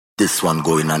This one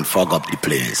going and fog up the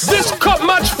place. This cup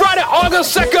match Friday,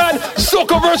 August 2nd,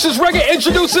 Soca vs. Reggae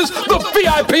introduces the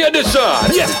VIP edition.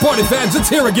 Yes, party fans, it's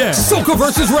here again. Soca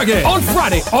vs. Reggae on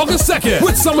Friday, August 2nd,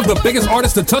 with some of the biggest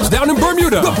artists to touch down in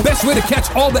Bermuda. The best way to catch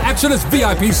all the action is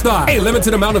VIP style. A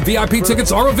limited amount of VIP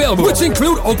tickets are available, which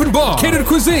include open bar, catered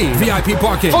cuisine, VIP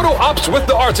parking, photo ops with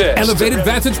the artist, elevated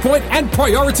vantage point, and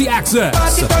priority access.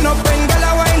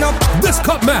 This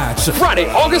cup match, Friday,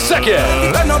 August 2nd.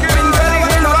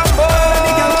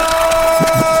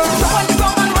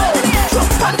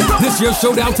 This year's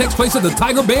showdown takes place at the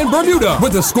Tiger Bay in Bermuda,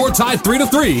 with the score tied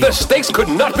 3-3. The stakes could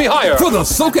not be higher for the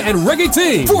Soca and Reggae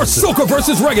team for Soca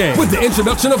vs. Reggae, with the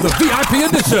introduction of the VIP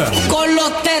edition.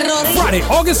 Friday,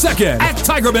 August 2nd at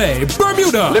Tiger Bay,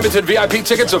 Bermuda. Limited VIP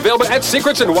tickets available at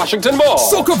Secrets in Washington Mall.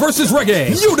 Soca vs. Reggae,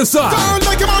 you decide.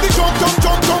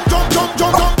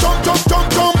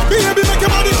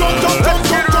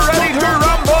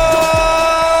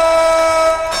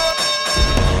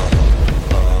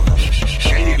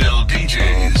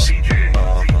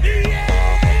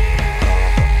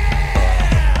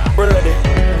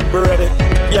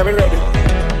 Yeah, we're ready.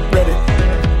 Ready.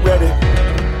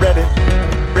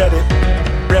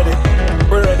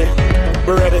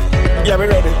 We're ready. Yeah, we're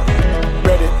ready.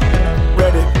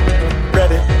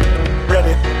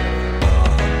 Ready.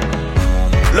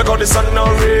 Look how the sun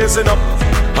now raising up,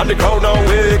 and the crowd now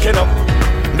waking up.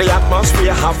 The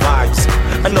atmosphere have vibes,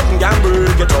 and nothing can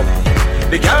break it up.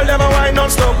 The girl them a wine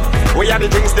non-stop. We are the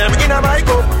drinks them in a my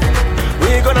cup.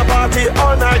 We gonna party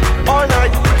all night.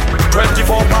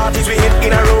 24 parties we hit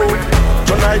in a row.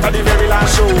 Tonight at the very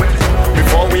last show,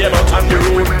 before we head out on the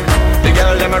road. The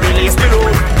girl them a release the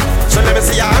road. So let me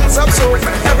see your hands up, so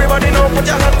everybody know, put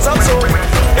your hands up, so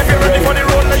if you're ready for the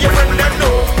road, let your friend them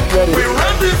know. We're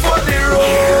ready for the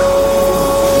road.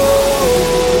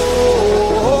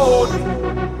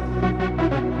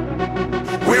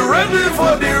 We're ready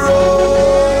for the road.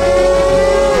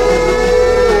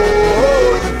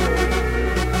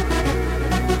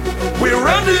 We're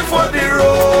ready for the road.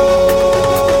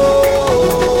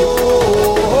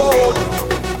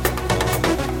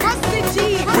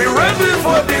 We're ready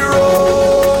for the road.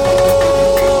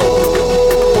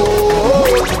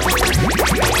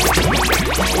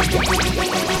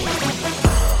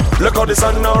 Look how the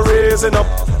sun now raising up,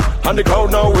 and the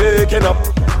crowd now waking up.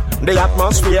 The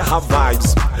atmosphere have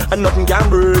vibes, and nothing can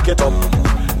break it up.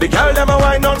 The girl them a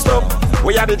wine non-stop.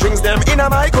 We are the drinks them in a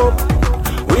my cup.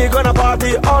 We gonna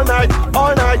party all night.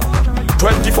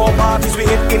 24 parties we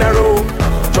hit in a row.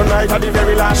 Tonight at the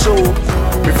very last show,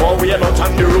 before we head out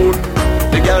on the road.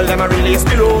 The girl them a release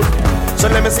the load. So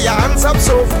let me see your hands up,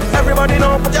 so everybody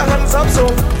know, put your hands up, so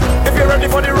if you're ready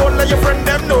for the road, let your friend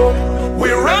them know.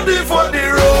 We're ready for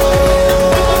the road.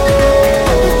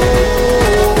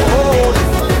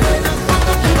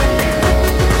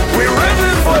 We're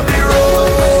ready for the road.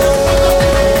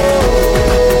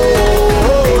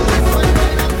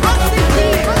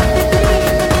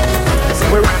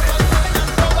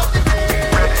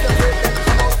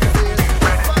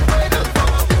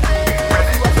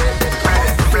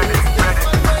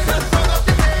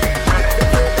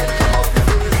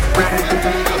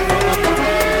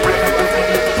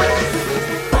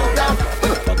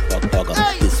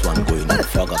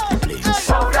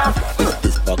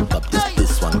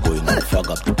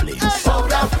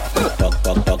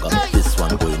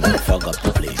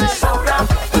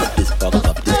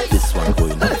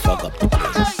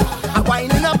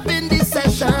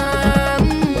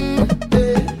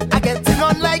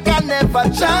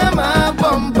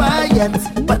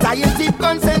 But I ain't deep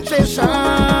concentration.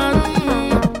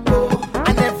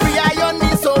 And every eye on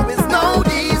me, so is now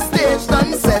the stage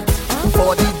done set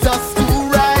for the dust to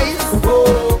rise.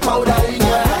 Oh, powder in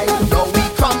your eye. Now we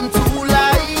come to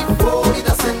life. Oh, it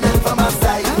doesn't end from our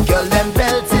side. Girl, them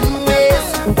belt in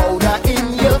waist, powder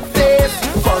in your face,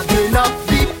 fogging up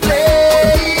the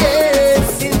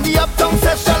place. In the uptown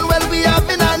session, well, we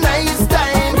having a nice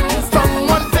time. From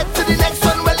one bed to the next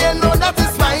one, well, you know that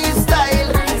is my style.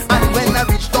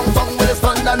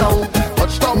 Now,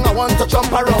 touchdown, I want to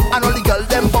jump around, and all the girls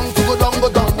them bound to go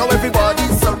down. Now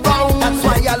everybody's around. That's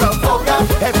why I love powder.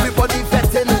 Everybody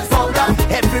betting it powder.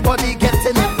 Everybody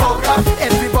getting it powder.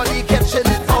 Everybody catching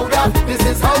it powder. This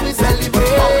is how we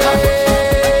celebrate powder.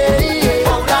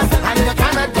 And you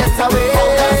cannot get away.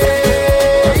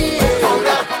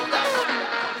 Powder.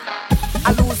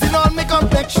 I'm losing all my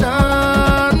complexion.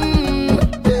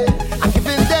 I'm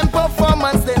giving them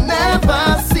performance they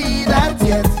never see that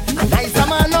yet.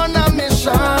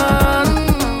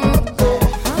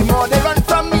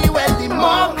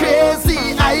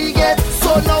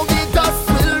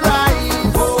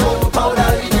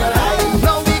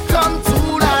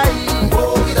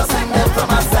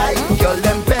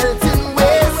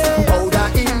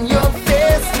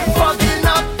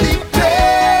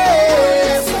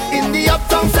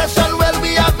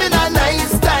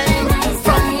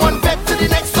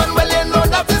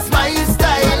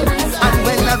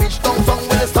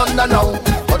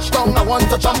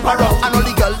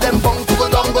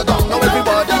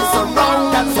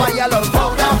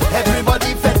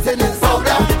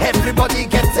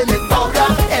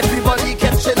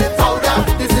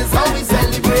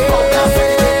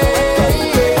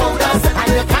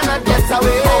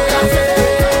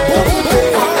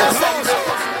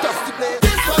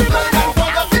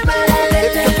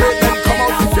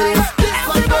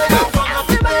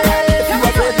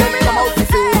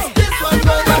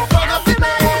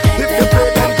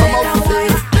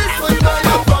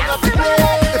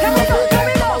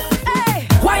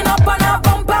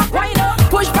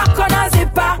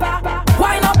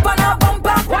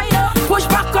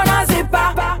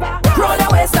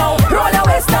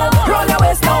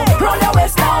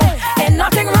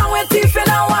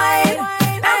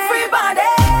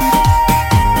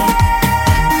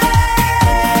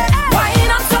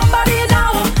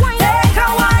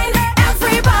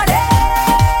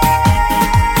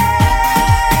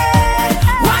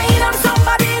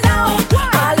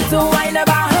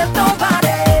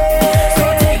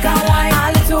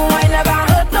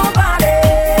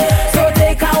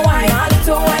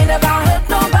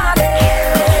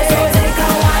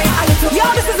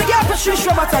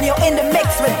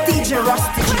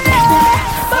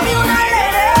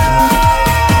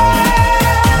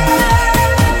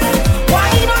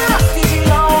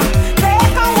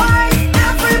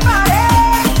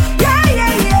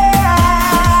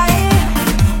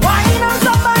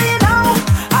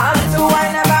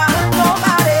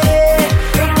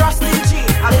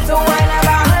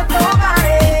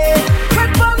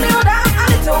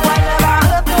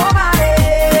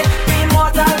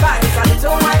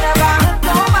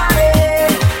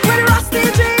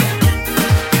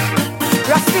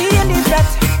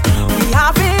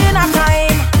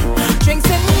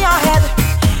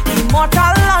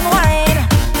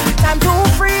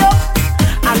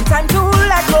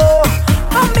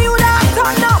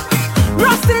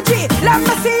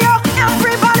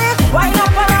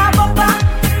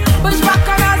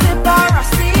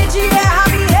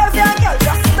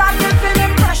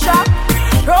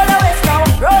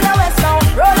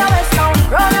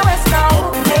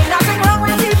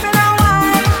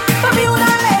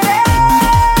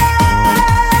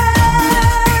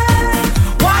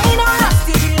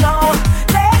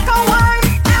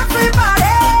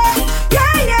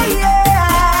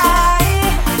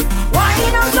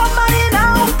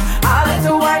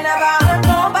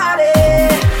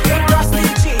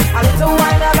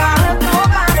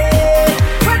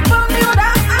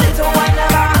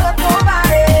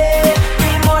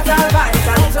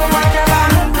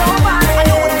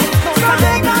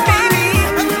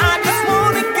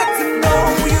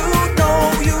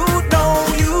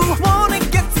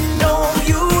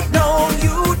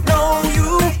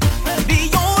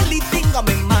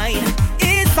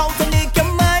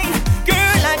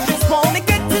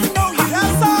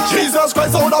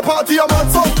 party a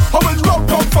mad up. I will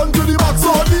rock up front to the back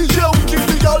so DJ will keep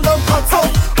the girl them hats up.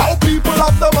 How people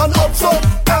have them and ups up.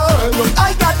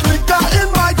 I got liquor in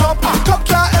my cup. Cup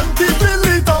can't empty, fill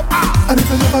it up. And if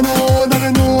you never know, then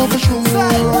you know for sure.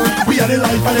 We are the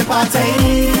life of the party.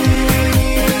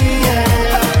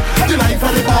 Yeah. The life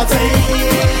of the party.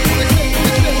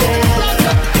 Yeah.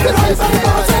 The life of the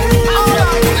party.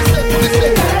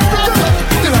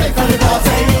 The life of the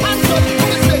party.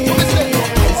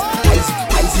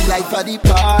 Icy life of the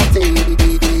party.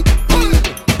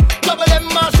 Double M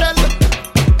Marshall.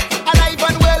 Alive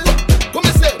and well. What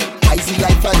me say? Icy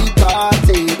life of the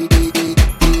party.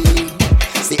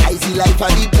 Say icy life of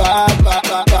the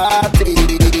party.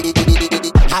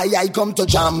 I come to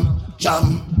jam.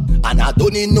 And I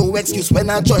don't need no excuse when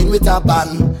I join with a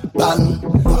band.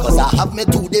 Cause I have me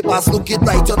 2 day pass, look it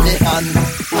right on the hand.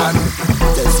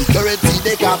 The security,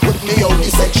 they can't put me out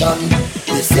the section.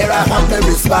 This year I have me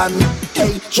respond.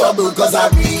 Hey, trouble cause I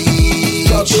reach.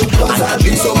 And I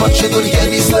drink so much you could hear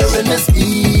me slurring the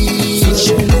speech.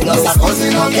 Plus I'm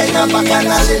causing all kind of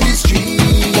bacchanal in the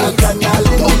street. Now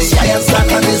the iron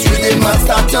slack on this rhythm and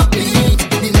start to beat.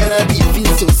 The melody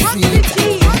feels so sweet.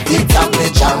 It up, we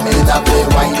jam, it up, we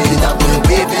wine, it up, we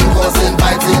waving, cause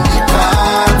inviting the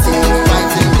party,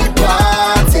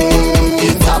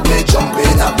 It up, we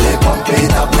jumping up, we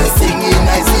pumping up, we singing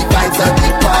nicely, vibes at the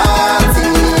party,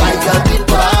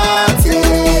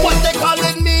 What they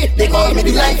calling me? They call me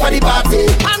the life of the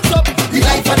party. Hands up, the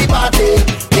life of the party.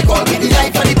 They call me the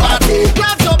life of the party.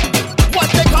 Hands up, what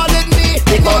they calling me?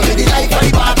 They call me the life of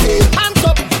the party. Hands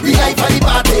up, the life of the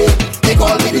party. They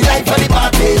call me the life of the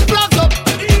party. Hands up.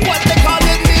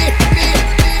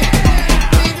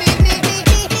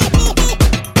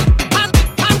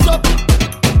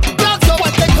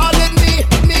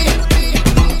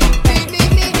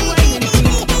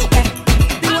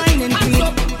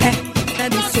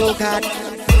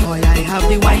 Boy, I have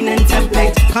the wine and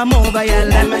template. Come over here,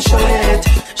 let me show it.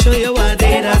 Show you what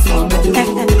it does want me do.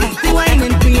 The wine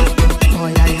and queen.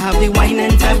 Boy, I have the wine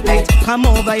and template. Come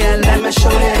over here, let me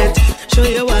show it. Show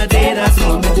you what it does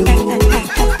want me do.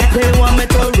 They want me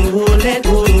to roll it.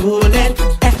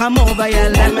 Come over here,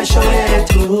 let me show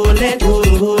it. Roll it.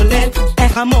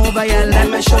 Come over here, let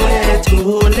me show it.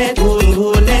 Roll it.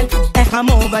 Come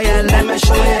over here, let me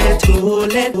show it.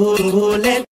 Roll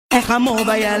it. Come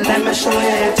over here, let me show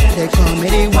it. They call me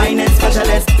the wine and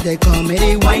specialist. They call me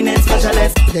the wine and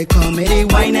specialist. They call me the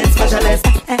wine and specialist.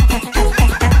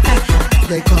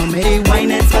 They call me the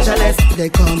wine and specialist. They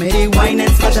call me the wine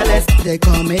and specialist. They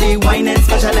call me the wine and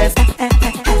specialist.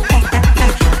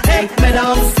 Take me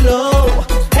down slow.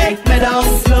 Take me down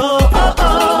slow. Oh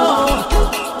oh.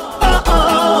 Oh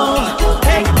oh.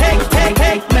 Take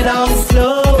me down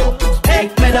slow.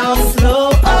 Take me down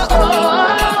slow. Oh oh.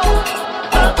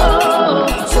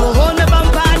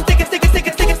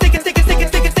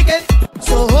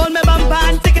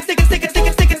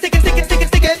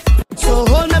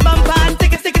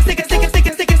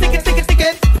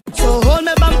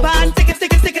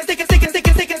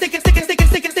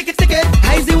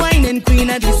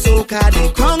 They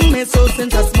crown me so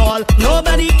since I'm small.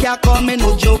 Nobody can call me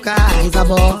no joker. I's a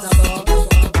boss.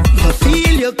 You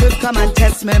feel you could come and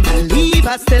test me. Believe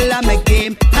I still am a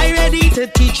game. I ready to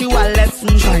teach you a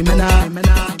lesson. Try me now.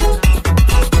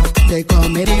 They call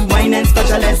me the wine and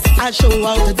specialist. I show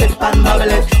how to dip and bubble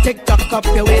it. TikTok up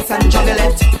your waist and juggle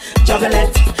it.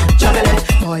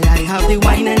 Boy, I have the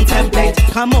wine and template.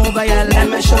 Come over here, let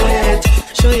me show it.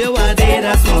 Show you what they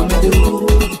just want me do.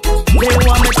 They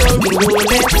want me to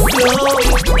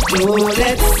roll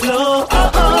it slow.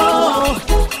 Oh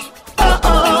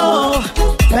oh.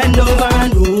 Bend over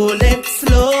and roll it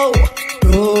slow.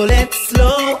 Oh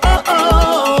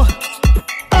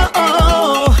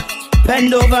oh.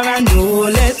 Bend over and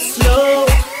roll it slow.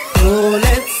 Oh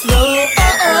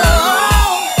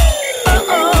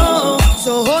oh.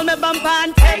 So hold me bump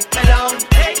and take me down.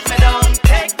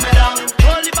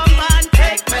 Hold the bump and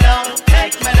take me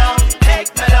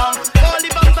down. Hold the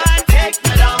bump and take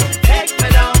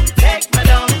me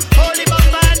down. Hold the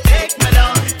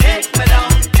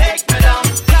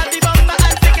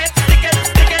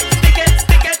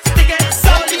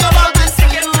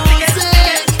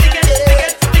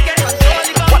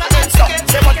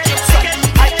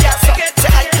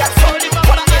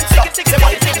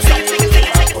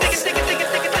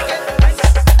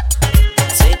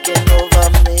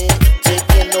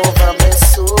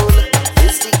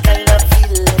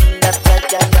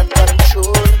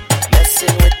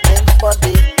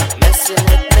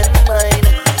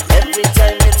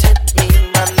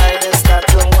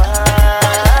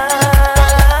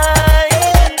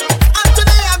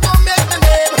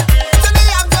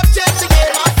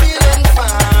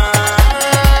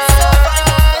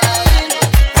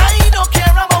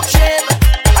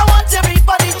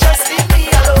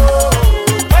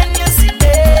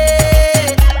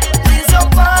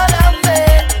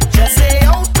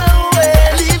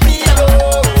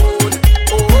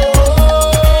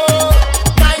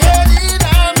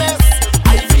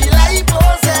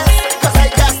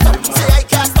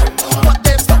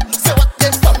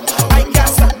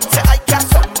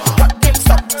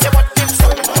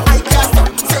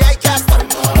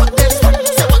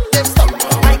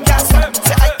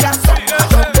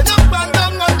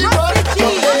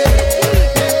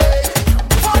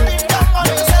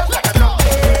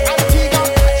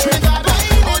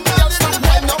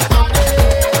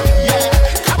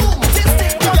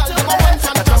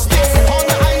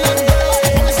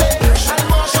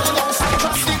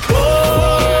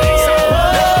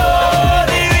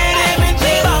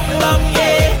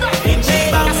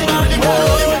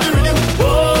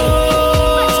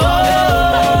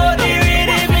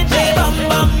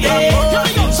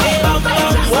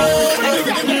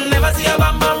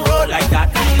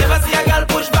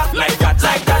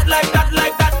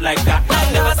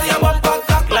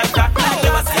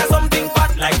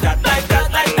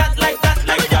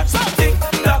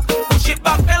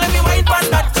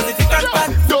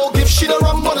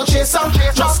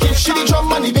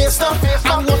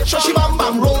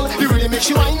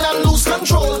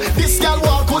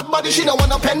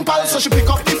she pick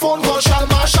up the phone, call Shal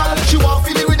Marshall. She want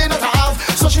feel the rhythm that I have,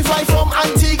 so she fly from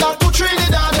Antigua to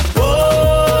Trinidad. Oh,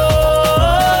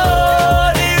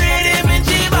 the rhythm in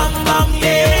Bam Bam,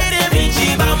 yeah, the rhythm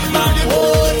in Bam Bam.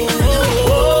 Oh,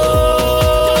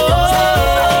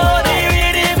 the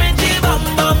rhythm in Bam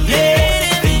Bam, yeah,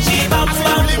 the rhythm in Bam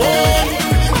Bam. Oh,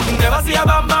 never see a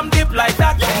Bam Bam dip like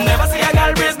that. Never see a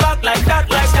girl raise back like that,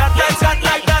 like that, like that,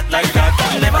 like that, like that.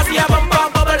 Never see a Bam Bam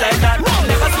bubble like that.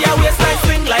 Never see a waistline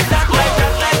swing like that, like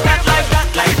that, like that, like that,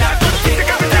 like that.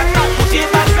 Put it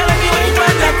back, girl, and you ain't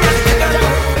trying that.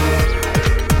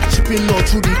 Chipping out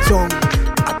through the tongue,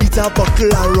 I beat a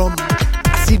buckle of rum.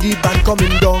 I see the band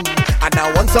coming down, and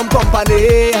I want some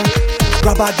company.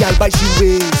 Grab a gal by she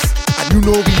waist, and you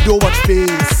know we don't watch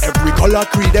face. Every color,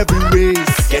 creed, every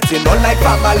race, getting on like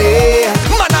family.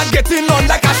 Man, I'm getting on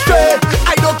like a stray.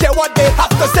 I don't care what they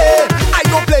have to say. I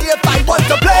don't play if I want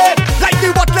to play. Like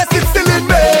the whatless, it's still in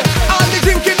me. All the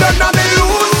drinking done, now me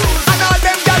lose, and all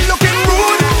them gal looking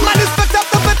rude. Man, it's fed up,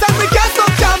 and we can't stop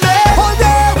jamming. All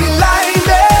day we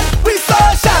lining, we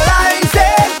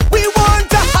socializing. We want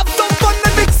to have some fun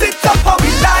and mix it up how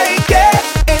we like it.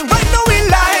 And right now we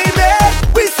lining,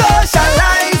 we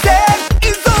socializing.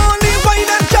 It's only wine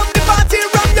and jam, the party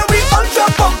ram, yeah, we ultra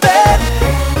pumping.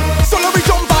 So let me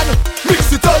jump on, mix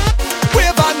it up,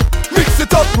 wave on, mix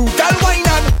it up, brutal wine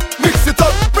and mix it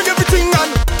up, bring everything on,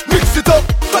 mix it up,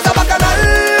 cause I'm a canal,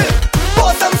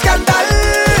 pour some scandal,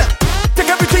 take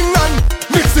everything on,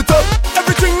 mix it up,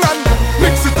 everything on,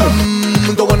 mix it up.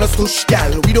 Don't wanna stush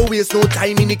gal, we don't waste no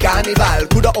time in the carnival.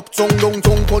 Coulda uptown,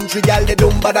 downtown, country gal, they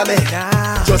don't bother me.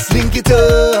 Just link it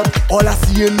up, all I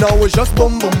see now is just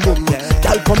boom, boom, boom.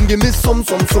 Gal, come give me some.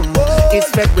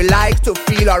 It's that we like to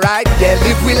feel alright, yeah,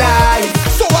 live we life.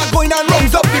 So I'm going and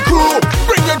rounds up the crew.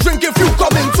 Bring your drink if you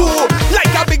coming too.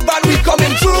 Like a big band, we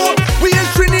coming through. We in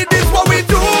Trinity, this what we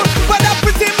do. But a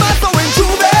pretty man going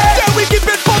through me. Yeah, we keep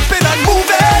it pumping and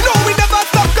moving. No, we never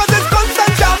stop cause it's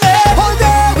constant jamming. All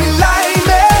day we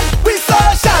lining, we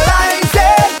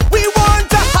socializing. We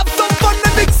want to have some fun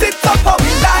and mix it up how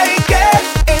we like it.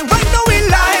 And right now we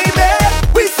lining,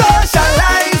 we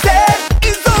socializing.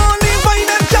 It's only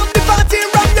wine and jam, the party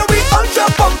ram, yeah, we ultra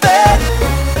pumping.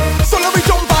 So let me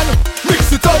jump on,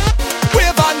 mix it up,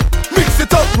 wave on, mix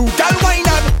it up, brutal wine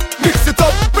on, mix it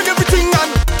up, bring everything on,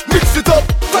 mix it up,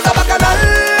 cause I'm a canal,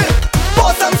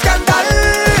 pour some scandal,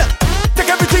 take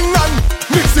everything on,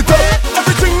 mix it up,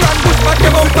 everything on. Push back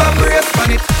your bumper, brace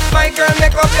on it. My girl,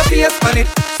 make up your face on it.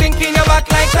 Sink in your back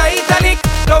like Titanic.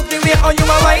 Love the way how you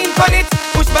a wine on it.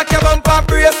 Push back your bumper,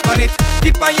 brace on it.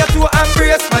 Dip on your toe and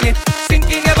brace on it. Sink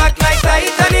in your back like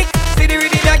Titanic. See the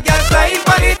rhythm that girl slide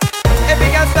on it. Every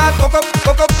girl start walk up,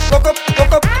 walk up, walk up,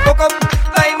 walk up, walk up.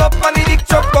 Climb up on the dick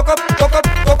truck, walk up, walk up,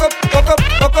 walk up, walk up,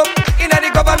 walk up. Inna the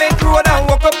government road and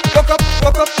walk up, walk up,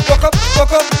 walk up, walk up,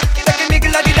 walk up. Inna the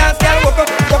middle of the dance, girl, walk up,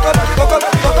 walk up, walk up,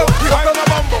 walk up, walk up.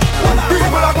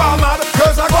 People are gone mad,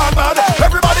 girls are gone mad.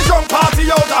 Everybody jump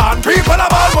party out and people are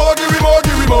mad. More, give me more.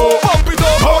 Pump it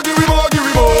up, more, give me more.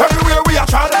 Everywhere we are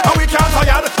tried and we can't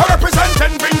tired.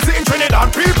 Representing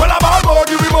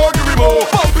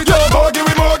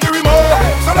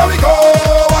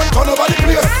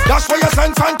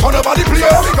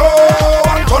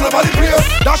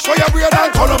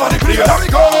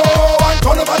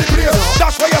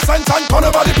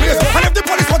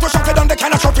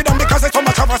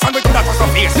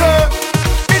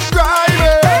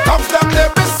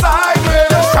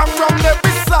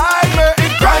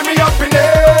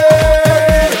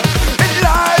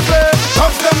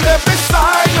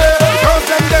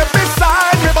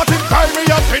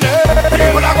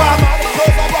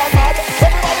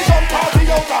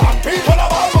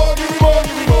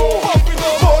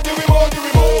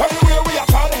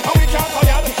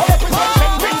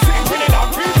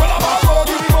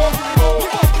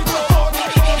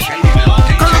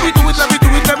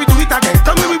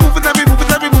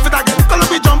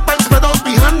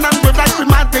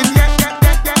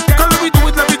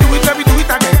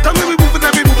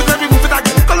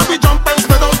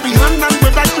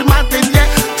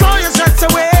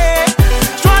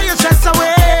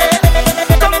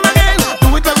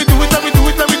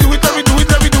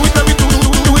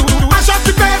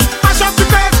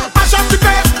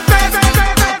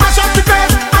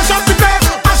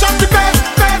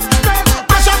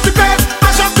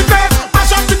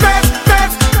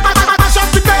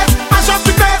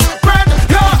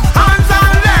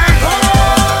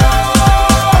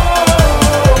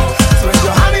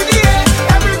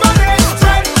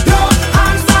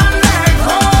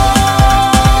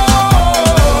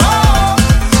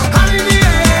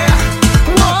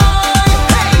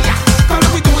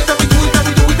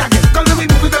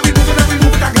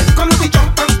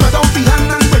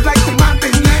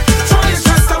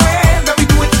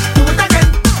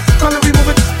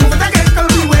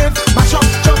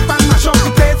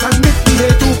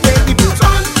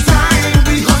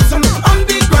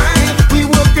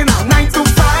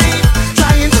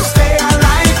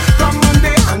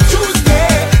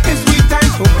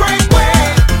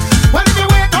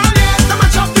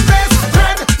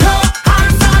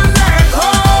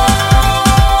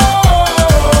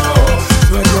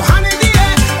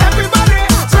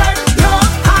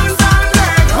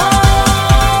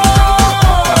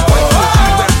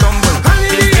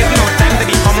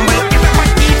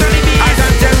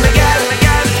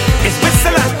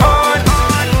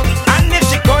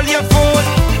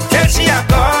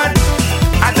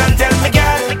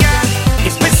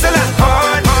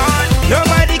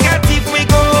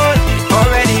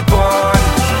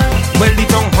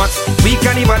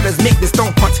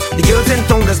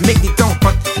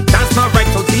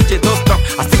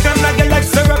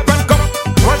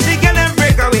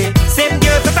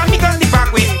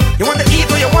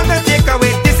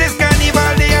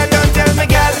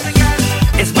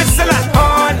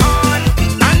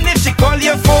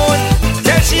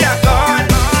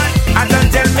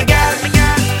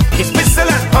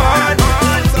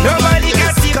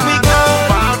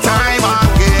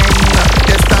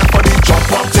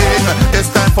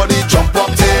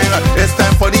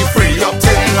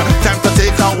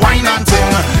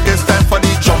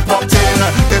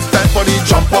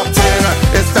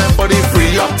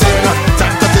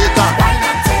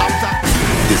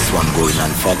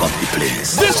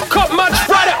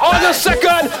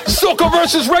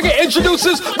vs. Reggae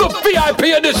introduces the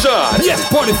VIP edition. Yes,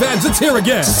 party fans, it's here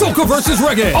again. Soca vs.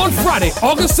 Reggae on Friday,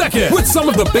 August 2nd, with some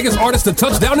of the biggest artists to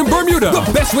touch down in Bermuda.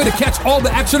 The best way to catch all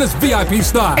the action is VIP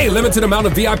style. A limited amount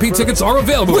of VIP tickets are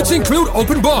available, which include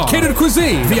open bar, catered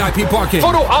cuisine, VIP parking,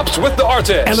 photo ops with the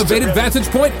artist, elevated vantage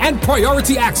point, and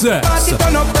priority access.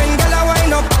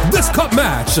 This cup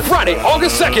match, Friday,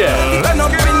 August 2nd.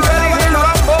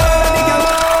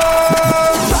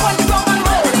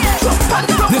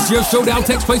 This year's showdown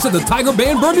takes place at the Tiger Bay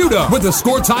in Bermuda, with the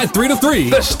score tied 3-3.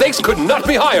 The stakes could not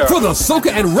be higher for the Soca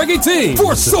and Reggae team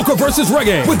for Soca vs.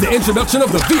 Reggae, with the introduction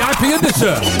of the VIP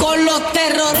edition.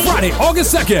 Friday,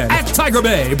 August 2nd at Tiger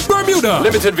Bay, Bermuda.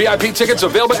 Limited VIP tickets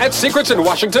available at Secrets in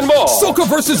Washington Mall. Soca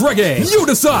vs. Reggae, you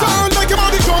decide. Make your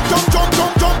body jump, jump, jump,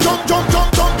 jump, jump, jump, jump,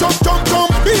 jump, jump, jump, jump, jump.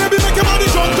 Baby, make your body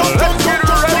jump, jump, jump, jump,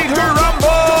 jump, ready to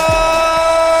rumble.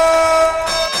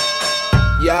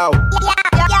 Yo.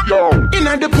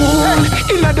 Inna the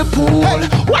pool,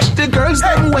 watch the girls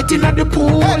them wet inna the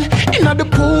pool, inna the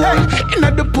pool.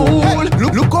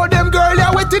 Look how them girls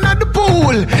are wet inna the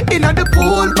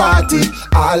pool party.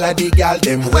 All of the girls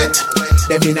them wet,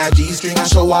 them inna G-string and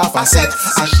show off a set,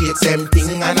 and shake them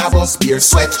thing and a bust beer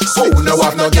sweat. Oh, no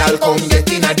have no girl come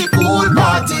get inna the pool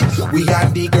party. We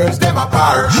and the girls them a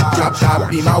par, drop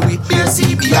beam a with beer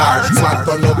CBR, swat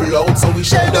on no blood so we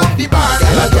shell up the bar.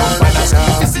 Girl a jump and a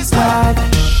squeeze, this is bad.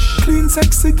 Clean,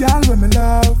 sexy gal when me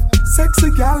love. Sexy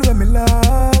gal when me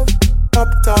love.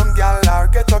 Uptown gal or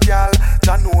ghetto gal,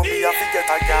 ya know me I fi get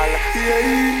a gal.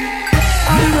 Yeah.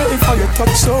 I'm ready for your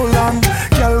touch so long.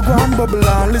 Gal go and bubble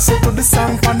and listen to the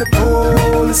song from the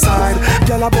pole side.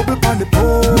 Gal a bubble on the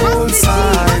pole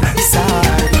side.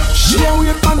 She a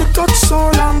wait on the touch so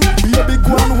long. Baby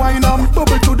go and wine and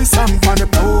bubble to the song from the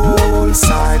pole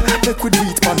side. Make we do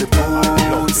it on the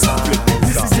pole side.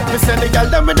 Me say the girl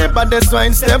them with the baddest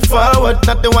wine step forward,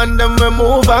 not the one them we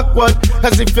move backward.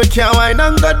 Cause if you can't wine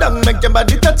and go down, make your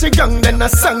body touch your gang, then a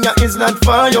song ya is not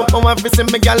for you. Come on, see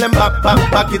me girl them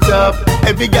back it up.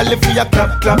 Every girl if you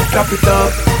clap it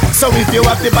up. So if you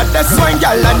have the baddest wine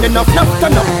girl and enough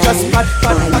turn up, just back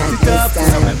it up.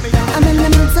 I'm in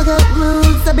the mood to get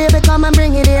rude, so baby come and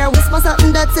bring it here. Whisper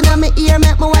something that's in my ear,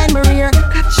 make me wine my rear.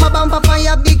 My bump up on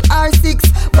your big R6,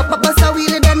 bust a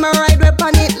wheelie then my ride whip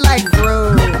on it like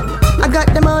bro. I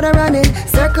got them out running,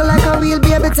 circle like a wheel,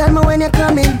 baby tell me when you're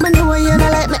coming. Man know you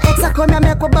not like my ex, I come here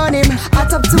make we burn him.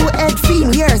 Hot up 2 head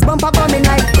fiend, years bump up on me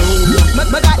like boom.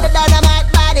 Me got the dynamite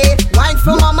body, wine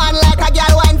from a man like a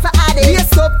girl wine for Addy.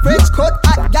 Yes up, French cut,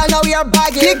 hot girl now you're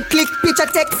bagging. Click, picture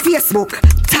take Facebook,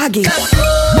 tag it.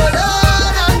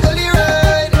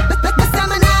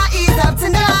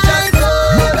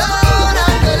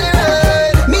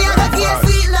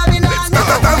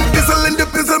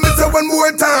 One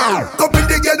more time. Up in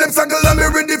the girl, them circle and me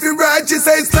ready for ride. She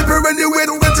say slippery when you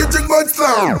wait when she drink much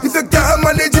slow. If you can't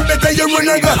manage it better, you run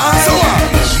and go high. So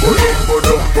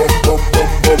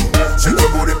she go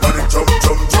booty on the jump.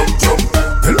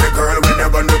 Tell the girl we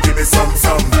never know give me some.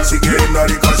 She getting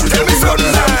naughty cause she tell me something.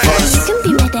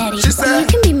 You can be my daddy. She said. You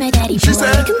can be my daddy. She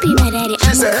said. You can be my daddy.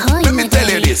 She said. Let me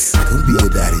tell you this. I can be your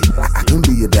daddy. I can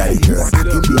be your daddy, girl. I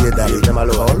can be your daddy. Them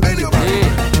alone.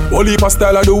 Whole heap of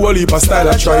style I do, whole heap of style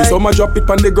I try. Some a drop it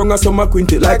on the ground and some a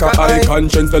quint it like a high.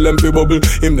 Conscience tell them fi bubble,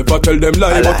 him never tell them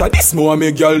lie. But at this more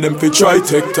make y'all them fi try.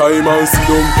 Take time and sit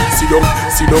down.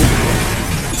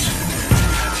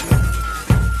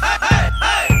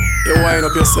 You wind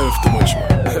up yourself too much,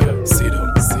 man. Sit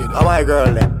down. How my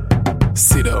girl then?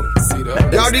 Sit down.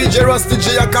 Yo DJ Rusty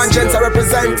G, your conscience I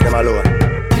represent. Them alone.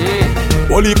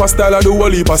 Whole heap of style I do, whole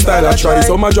heap of style I try.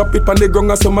 Some a drop it on the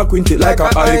ground and some a quint it like a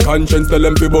high. Conscience tell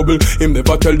them fi bubble, him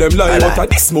never tell them lie. But at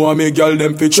this more make y'all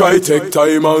them fi try. Take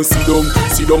time and sit down.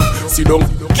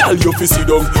 Girl you fi sit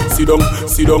down.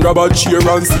 Grab a chair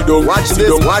and sit down. Watch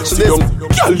this.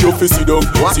 Girl you fi sit down.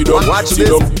 Watch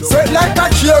this. Sit like a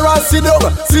chair and sit down.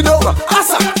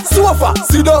 Asa, sofa,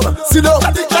 sit down.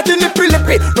 Chatty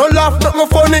lippy. No laugh, nothing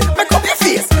funny. Make up your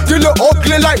face. Till you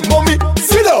ugly like mommy.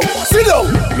 Sit down.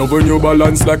 Love when you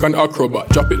balance like an acrobat.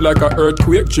 Drop it like an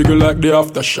earthquake, jiggle like the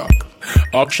aftershock.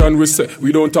 Action we say,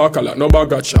 we don't talk a lot, no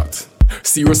bag of chat.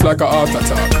 Serious like a heart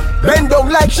attack. Bend down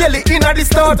like Shelly in the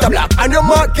starter block. And your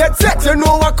mark get set, you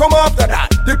know what come after that.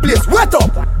 The place wet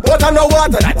up, but I know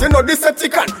water that. You know this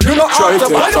Decepticon, you know try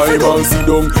take time and sit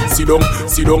down.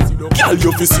 Girl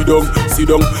you fi sit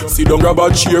down. Grab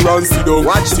a chair and sit down.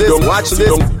 Watch this.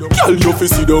 Girl you fi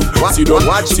sit down. Watch this.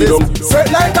 Sit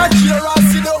like a chair and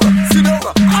sit down.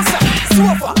 Asa,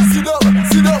 sofa, sit down.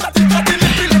 Chatty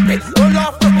lippy. No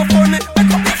laugh, no funny.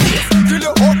 Make up your face till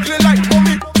you ugly like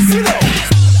mommy. Sit down.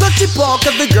 Touchy park,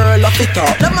 every girl off it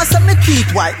talk. Them a say me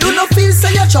teeth white. Do not feel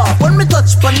say you chalk. When me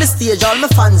touch on the stage, all my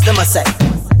fans them a say.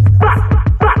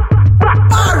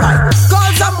 Alright,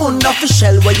 cause I'm on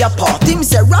official where you part. Him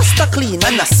say Rasta clean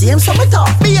and the same so me talk.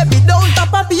 Baby don't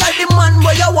tap a be the man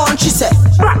where you want, she say.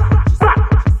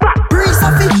 Breeze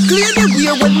of it clear the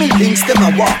way when me links them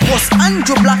a walk. Was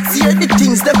Andrew Black hear the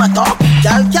things them a talk.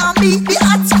 Y'all can't beat the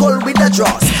hot skull with the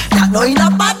draws. That no in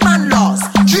a bad man laws.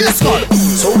 Drill skull.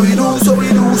 So we do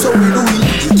it.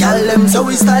 The gal them so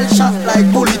we style shot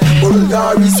like bullet.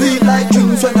 Bulgari sweet like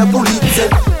drinks when a bullet say.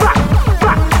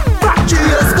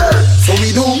 Drill skull. So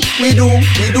we do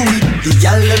it. The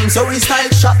gal them so we style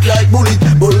shot like bullet.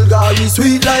 Bulgari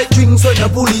sweet like drinks when a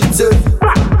bullet say.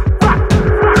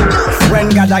 When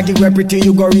God I give you pretty,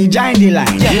 you go rejoin the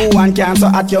line. You want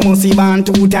cancer at your musty band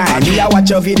 2 times. Me a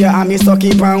watch your video and me stuck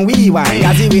it and rewind.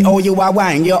 As if we owe you a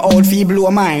wine, your old fee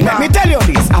blow mine. Let me tell you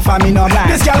this, I find me no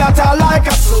blind. This girl a tall like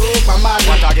a Superman.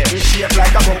 What again? We shape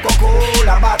like a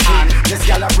Coca-Cola bottle. This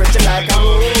girl a pretty like a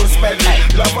rose pet.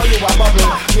 Love for you a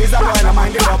bubble. He's a boy and I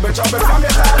mind the rubber trouble. From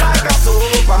the tall like a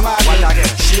Superman. What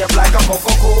again? Shape like a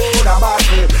Coca-Cola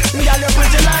bottle. Girl you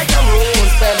pretty like a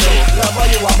rose pet. Love for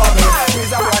you a bubble.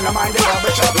 He's a boy and I mind the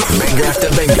banger after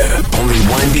banger, only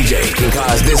one DJ can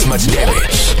cause this much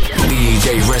damage.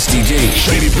 DJ Rusty G,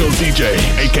 Shady Pill DJ,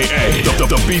 aka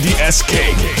the BDS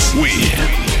King. We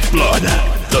blood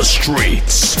the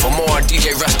streets. For more on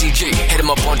DJ Rusty G, hit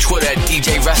him up on Twitter at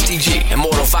DJ Rusty G,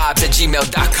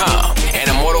 immortalvibes@gmail.com, and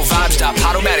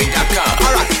immortalvibes.podomatic.com.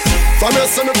 Alright. From you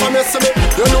see me,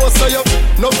 you know say you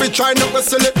no fit try not to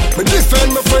sell it. Me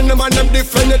defend my friend, them and them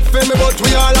defend it for me. But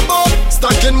we all about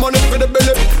stacking money for the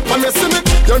belly. From you see me,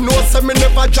 you know say me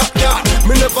never drop ya.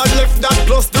 Me never left that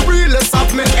plus the realest of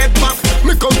me head back.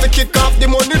 Me come to kick off the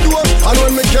money door. And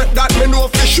when me get that, me know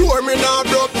for sure me now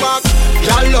broke back.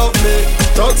 Y'all love me,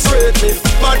 thugs rate me.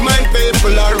 Bad mind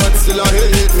people are run still a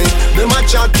hate me. Them a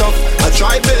chat tough, I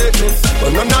try bait me.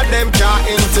 But none of them can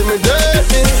intimidate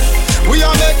me. We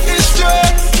are make this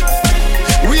straight.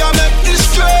 We are make this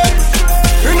straight.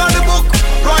 In the book,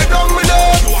 right down me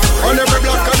there. On every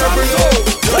block and every road.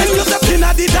 When you step in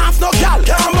at the dance, no gal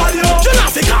can't bother you. You not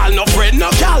fi call no friend,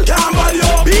 no gal can't bother you.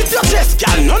 Beat your chest,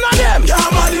 gal, none of them can't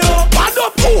bother you. Bad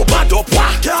up, oh, bad up, wah,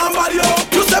 can't bother you.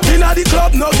 You step in at the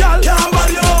club, no gal can't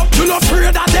bother you. You not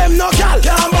afraid of them, no gal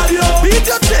can't bother you. Beat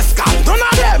your chest, gal, none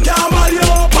of them can't bother you.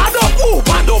 Bad up, oh,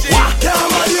 bad up, wah, can't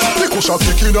bother you. The cushion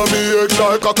kick inna me head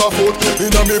like a foot.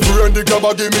 Inna me brain, the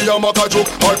grabber give me a maca joke.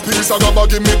 Hard piece a grabber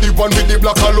give me the one with the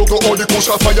black and logo. All the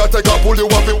cushion fire take a pull the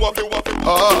waffy.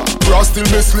 Brass still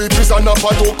me sleep is an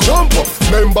apatook. Jump up,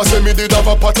 member say me did have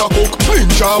a pot a cook.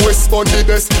 Ninja West Bun the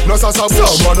best, no sasa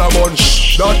bush. Some other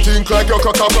munch, that think like your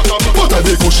cracker. But I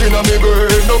be cushion a me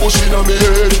brain, no bush inna me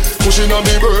head. Cushion a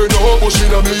me brain, no bush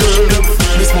inna me head.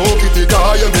 Me smoke it, it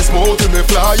high, me smoke it, me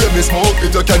fly. Me smoke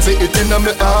it, you can see it inna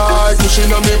me eye. Cushion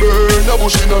a me brain, no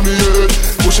bush inna me head.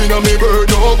 Cushion a me brain,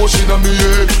 no bush inna me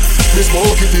head. Me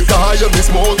smoke it, it high, me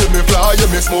smoke it, me fly.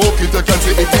 Me smoke it, you can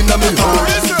see it inna me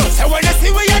head. So when you see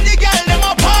we and the girl them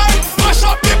apart, mash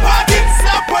up the party,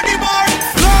 slap on the bar.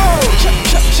 Load,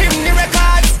 chimney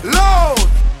records. Load,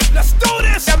 let's do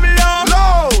this.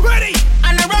 Load, ready.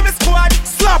 And the Remy squad,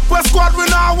 slap with squad. We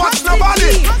now watch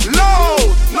nobody.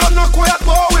 Load, no quiet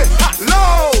boy.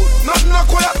 Load, no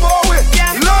quiet boy.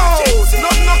 Load,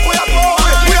 no quiet boy.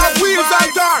 We have wheels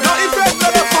and dark. No event, no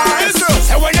the fire.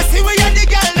 So when you see we and the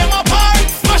girl them apart,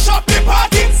 mash up the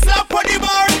party, slap on the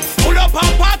bar. Pull up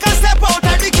and park and step out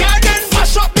of the car, then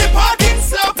mash up the party,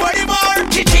 slap on the bar.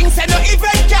 Teaching say no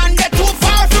event can get too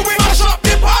far, so we mash up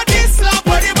the party, slap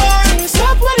on the bar.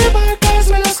 Slap on the bar, cause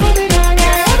we lost coming on.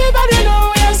 Everybody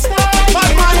know we're style.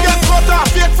 Bad man get cut off,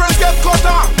 fake friends get cut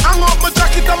off. Hang up my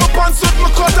jacket and my pants with my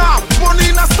cut off. Money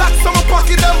in a stack, so my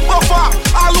pocket them buffer.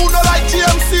 All who know like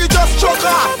GMC just choke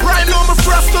off. Right now my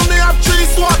fresh to me have 3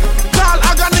 SWAT. Call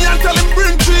Agony and tell him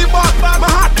bring 3 back. My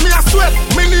heart me a sweat,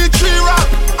 me need 3 rock.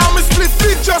 I'm a split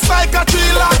feet just like a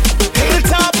tree lock.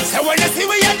 Hilltop, so when you see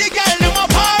we and the girl them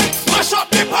apart, mash up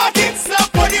the party,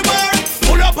 slap on the bar.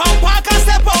 Pull up and park and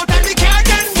step out of the car,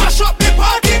 then mash up the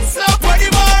party, slap on the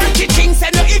bar. Teaching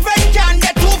say no event can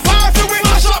get too far, so we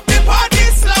mash up the party,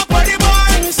 slap on the bar.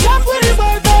 Slap on the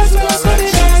bar, cause we lost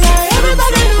coming on.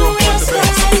 Everybody know we're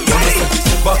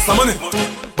style. Box of money,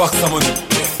 box of money.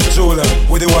 Julia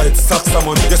with the white socks of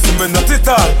money. You see me not it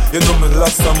all, you know me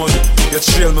lots of money. You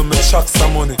trail me chuck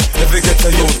some money. If you get a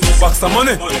youth, box of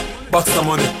money, box some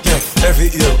money, yeah. Every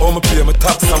year, all my pay, my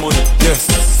tax some money, yes.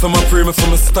 Some I pray me for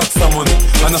my stack some money,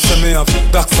 and I say me have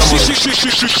tax some money.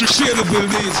 Share the bill,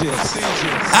 DJ.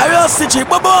 I lost the G,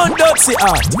 but born Dutzy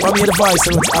art. From here the voice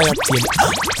and it's higher team.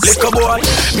 Little boy,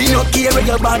 me no care where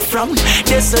you're bad from.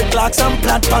 Desert clocks and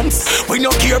plant pants. We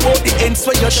no care about the ends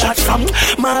where you're shot from.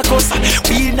 Marcus,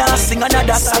 we not sing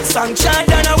another sad song.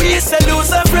 Chandana, we say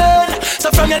lose a friend. So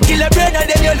from your kill a brother,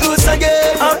 then you lose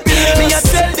again. Me a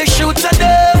tell the shooter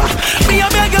them. Me a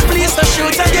beg you please to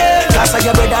shoot again. Cause I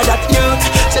your brother that youth.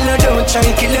 Tell her don't try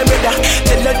and kill a brother.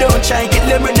 Tell her don't try and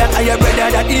kill a brother. I your brother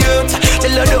that youth.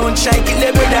 Tell her don't try and kill a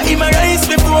brother. He my rise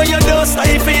before you don't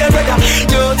stay for your brother.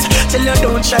 Youth. Tell her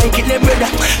don't try and kill a brother.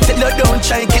 Tell her don't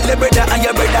try and kill a brother. I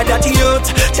your brother that youth.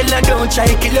 Tell her don't try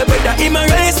and kill a brother. He my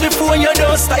rise before you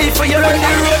don't stay for your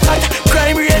brother.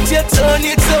 Crime rate you turn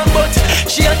it up, but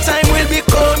your time will be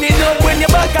coming up when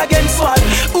you're back against wall.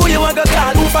 Who you want to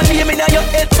call? Who for name in your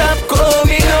head top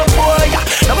coming up, boy?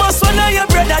 The most one of your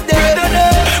brother dead.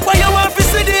 Why you want to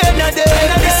see the end of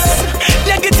this?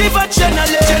 Negative a channel.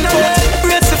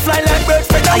 Brains to fly like bird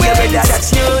feather. I your brother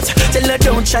that's youth. Tell her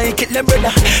don't try and kill the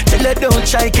brother. Tell her don't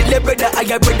try and kill the brother. I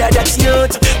your brother that's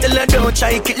youth. Tell her don't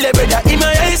try and kill the brother. In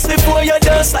my eyes before you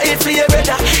don't slide for your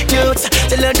brother. Youth.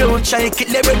 Tell her don't try and kill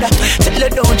the brother. Tell her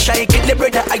don't try and kill the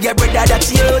brother. I your brother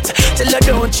that's youth. Tell her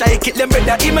don't try and kill the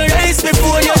brother. In my eyes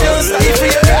before you don't slide for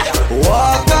your brother.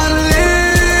 Walk and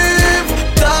live,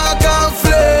 dark and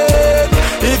flame.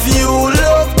 If you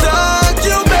love dark,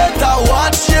 you better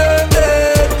watch your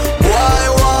head. Why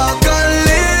walk and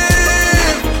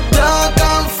live, dark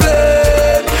and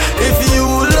flame? If you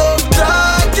love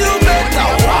dark, you better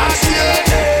watch your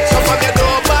head. So from you go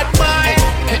bad mind,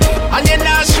 and you're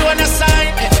not showing a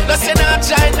sign. Cause you're not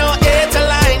trying no hate a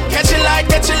line. Catch it light,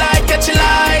 catch it light, catch it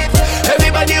light.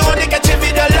 Everybody only catch it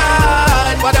with the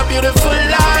light. What a beautiful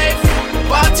life.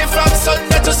 Party from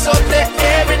Sunday to Sunday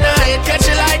every night. Catch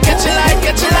it light, catch it light,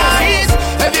 catch it light.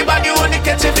 Everybody only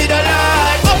catch it with the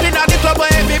light. Up in the club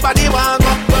where everybody want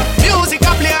go. Music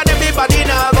a play and everybody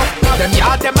now go. Them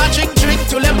yard them a drink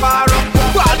till them bar up.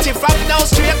 Party from now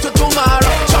straight to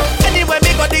tomorrow. So anyway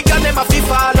me go the girl them a fi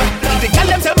follow. The girl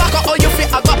them say back how you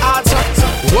fit a go answer.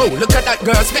 Whoa, look at that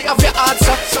girls, make up your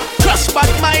answer. Crush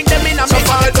bad mind them in a me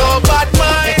go bad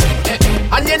mind.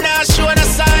 And you're not showing a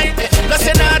sign. Cause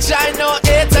you're not trying no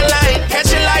hate a line.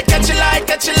 Catch it light, catch it light,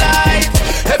 catch it light.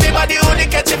 Everybody only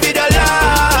catch it with the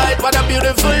light. What a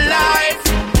beautiful life.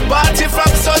 Party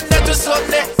from Sunday to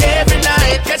Sunday every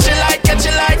night. Catch it light, catch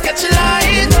it light, catch it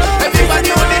light.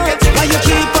 Everybody only catch it. Why you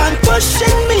keep on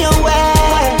pushing me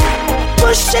away?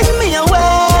 Pushing me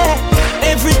away.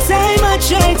 Every time I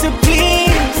try to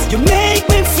please, you make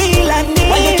me feel I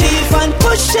need. Why you keep on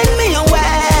pushing me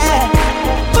away?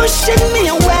 Pushing me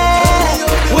away.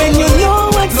 When you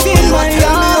know what's in my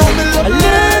heart, I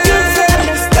love you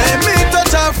first. Hey, me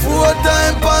touch her 4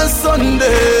 times on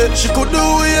Sunday. She could do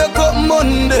wake up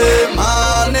Monday.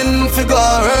 Morning figure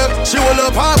hurt. She will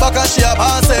up her back and she a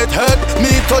pass it hurt. Me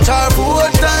touch her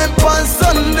 4 times on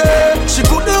Sunday. She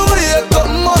could do wake up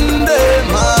Monday.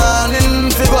 Morning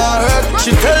figure hurt.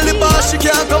 She tell the boss she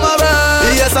can't come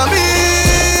around. Yes, I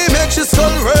mean, make she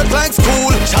skull work like school.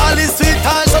 Charlie sweet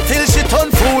hands up till she turn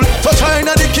fool. Touch her in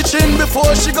the kitchen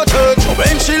before she go church.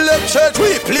 When she left church,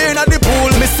 we playing at the pool.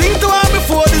 Me sing to her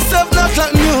before the 7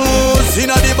 o'clock news. In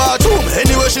the bathroom,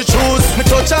 anywhere she choose. Me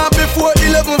touch her before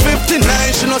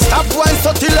 11:59. She no stop once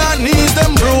so till her knees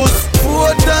them bruise.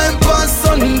 4 times on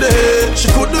Sunday. She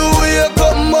could do wake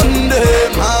up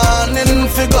Monday. Morning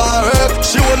figure hurt.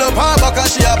 She will up her back and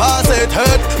she a pass it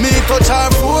hurt. Me touch her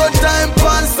 4 times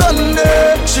on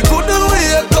Sunday. She could do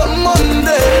wake up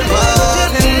Monday.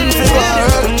 Morning figure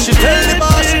hurt. She tell the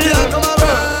boss she can't come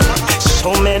around.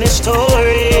 So many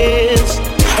stories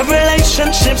of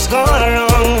relationships gone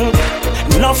wrong.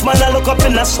 Enough man I look up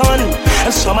in the sun,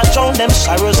 and some I drown them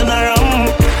sorrows in a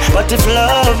rum. But if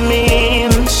love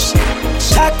means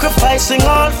sacrificing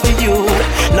all for you,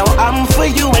 now I'm for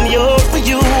you and you're for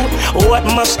you, what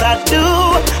must I do?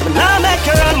 Now make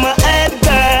her on my head,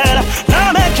 girl.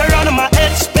 Now make her on my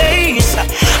head space.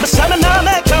 But son, now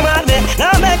make her on me.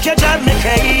 Now make her drive me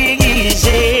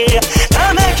crazy.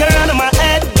 Now make her on my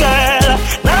head, girl.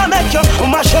 Now make her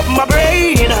mash up my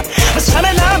brain. But son,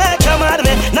 now make her on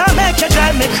me. Now make her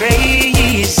drive me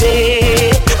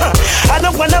crazy. I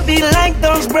don't wanna be like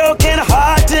those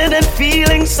broken-hearted and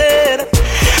feeling sad.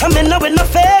 I'm in love with no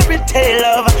fairy tale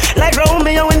love, like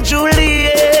Romeo and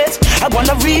Juliet. I want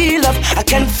a real love, I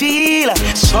can feel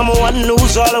someone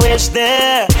who's always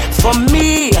there for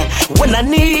me when I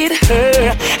need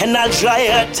her, and I'll dry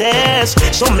her tears.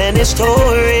 So many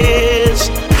stories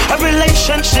of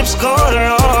relationships gone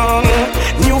wrong.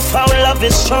 you found love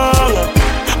is strong,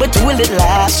 but will it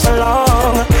last for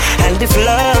long? And if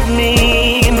love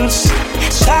means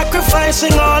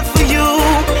sacrificing all for you,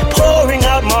 pouring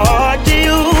out my heart to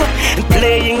you, and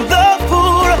playing the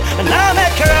fool, and I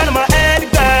make her out of my head,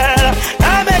 girl.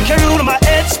 I make her out of my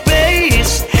head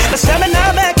space. But some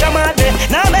now make her mad me,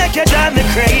 now make her drive me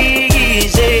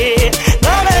crazy.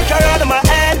 Now make her out of my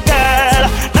head,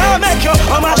 girl. Now make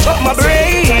her mash up my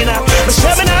brain. But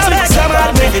some now make her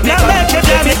mad me, now make her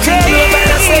drive me crazy.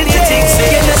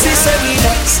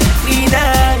 We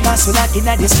nice, we knocking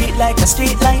at the street like a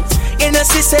street light. In a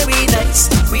city we nice,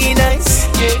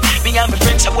 yeah. Me and my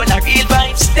friends are when I real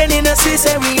vibes. Then in a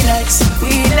city we nice,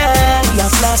 we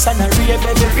have flash and a rave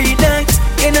every night.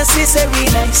 In a city we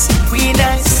nice,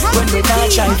 when we not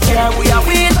try care, we are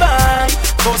wheel by.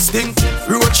 Busting,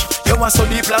 roach, you want so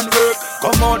deep and work.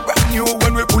 Come out brand new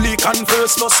when we fully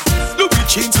converse. Plus, Louis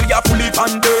jeans we are fully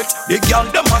on dirt. The girl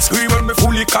them a scream when we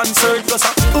fully concert. Plus,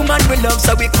 woman we love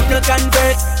so we couldn't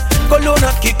convert. Cologne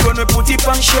a kick when we put it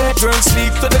on shirt. Turn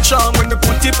sleep to the charm when we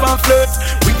put it on flirt.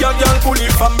 We a girl fully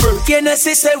from birth. In a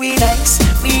city we nice,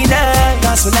 we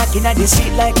knocking at the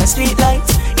street like a street light.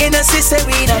 In a city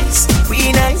we nice,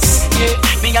 yeah.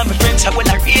 Me and my friends are when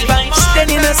I real vibes. Then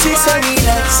in a city we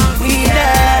nice,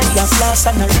 have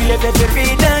flash and a rave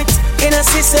every night. In a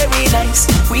city we nice,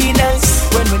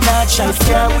 when we not shy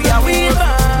care, we are real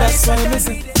vibes. That's why me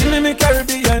say, give me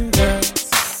Caribbean girl.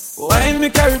 Why me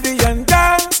Caribbean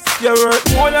girl? You're worth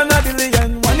more than a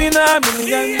billion, one in a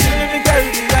million. Give me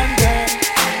Caribbean girl.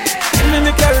 Give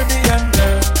me Caribbean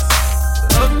girl.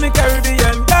 Love me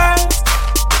Caribbean girl.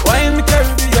 Wine me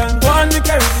Caribbean, want me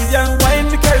Caribbean, wine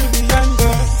me Caribbean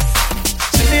girl.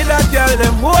 She need that girl,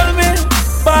 them hold me.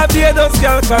 Barbados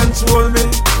girl control me.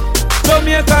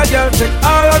 Jamaica girl take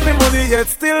all of me money, yet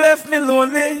still left me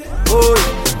lonely. Oh,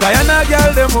 Guyana girl,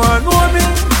 them want know me.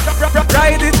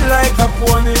 Ride it like a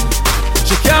pony.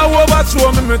 She can't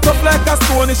overthrow me tough like a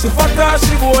stone. She fat or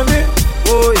she bony.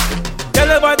 Oh, girl,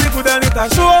 your body good and it a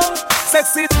show.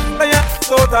 Sexy, and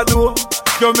you out a door.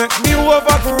 You make me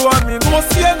overgrow and me no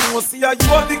see you are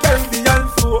the Caribbean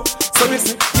flow. So me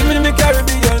say, give me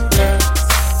Caribbean girl.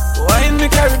 Wine me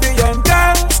Caribbean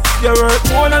girl. You're worth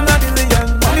more than a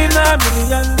billion, one in a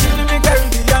million. Give me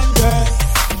Caribbean girl.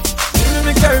 Give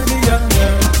me Caribbean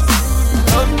girl.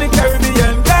 Love me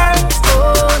Caribbean girl.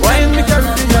 Wine me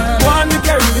Caribbean, want me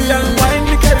Caribbean, wine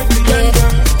me Caribbean girl.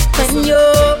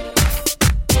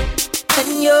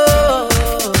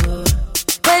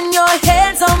 When your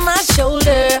head's on my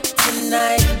shoulder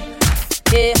tonight,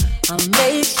 yeah, I'll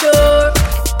make sure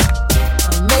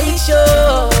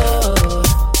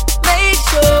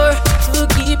to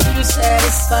keep you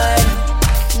satisfied,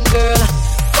 girl.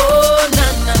 Oh, na,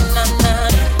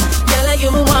 girl, you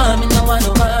want me, no one,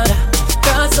 no matter.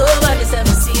 Cross over the 7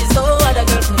 seas, no other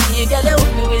girl can be, girl, you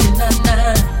want me with it, na.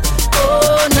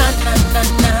 Oh, na,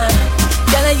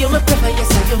 girl, you my prefer,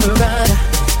 yes, you my rider.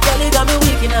 Girl, you got me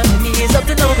weak in on my knees, up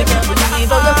to now, we can't believe how you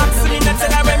put me in the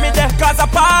tell her me there, cause I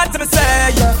part to me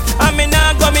say, yeah. I me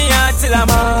nah go me out till the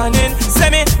morning. Say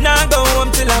me nah go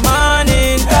home till the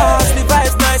morning. Cause the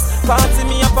vibe's nice, party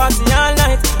me a party all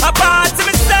night. I party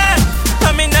me say,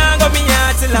 I me nah go me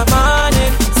out till the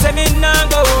morning. Say me nah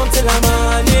go home till the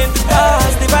morning.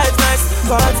 Cause the vibe's nice,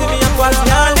 party me a party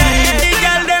all night. The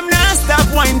girl them nah stop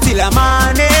wine till the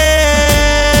morning.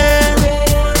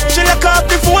 She look up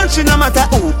the phone, she no matter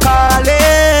who calling.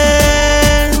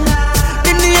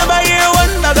 The neighbor hear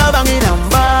one dog a banging and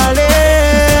balling,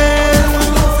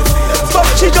 but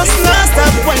she just not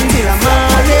stop wine till the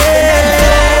morning.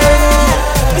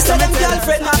 We say them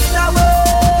girlfriend after way.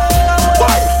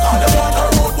 Why? All them want a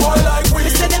road boy like we. We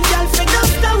say them girlfriend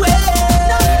after way.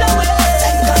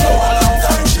 Think I know how long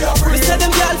time she a free. We say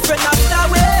them girlfriend after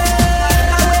way.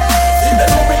 If they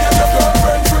don't make your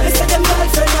girlfriend free. We say them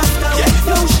girlfriend after way.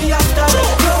 No she after way.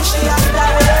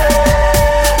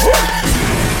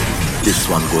 This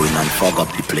one going and fog up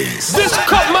the place. This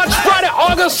cup match Friday,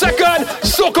 August 2nd,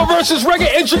 Soca vs. Reggae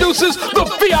introduces the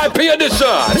VIP edition.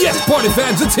 Yes, party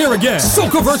fans, it's here again.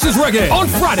 Soca vs. Reggae on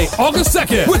Friday, August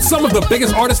 2nd, with some of the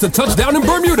biggest artists to touch down in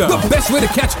Bermuda. The best way to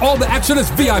catch all the action is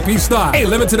VIP style. A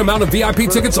limited amount of VIP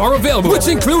tickets are available, which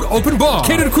include open bar,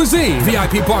 catered cuisine,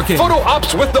 VIP parking, photo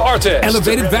ops with the artist,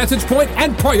 elevated vantage point,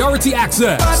 and priority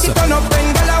access.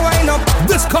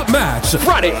 This cup match,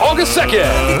 Friday, August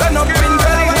 2nd.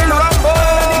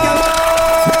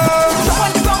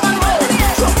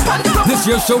 This This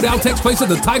year's showdown takes place at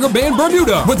the Tiger Bay in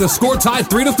Bermuda, with the score tied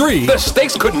 3-3. The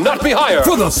stakes could not be higher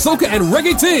for the Soca and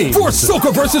Reggae team. For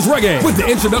Soca versus Reggae, with the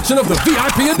introduction of the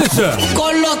VIP edition.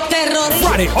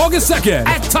 Friday, August 2nd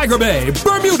at Tiger Bay,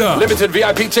 Bermuda. Limited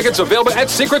VIP tickets available at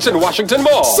Secrets in Washington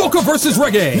Mall. Soca versus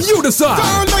Reggae, you decide.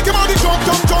 Make your body jump,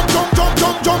 jump, jump, jump, jump,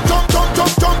 jump, jump, jump, jump,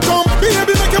 jump, jump, jump.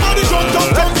 Baby, make your body jump,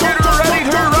 jump, jump, jump, jump, jump,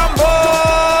 jump.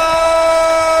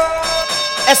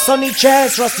 S on the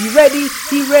chest, Rusty ready,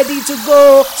 he ready to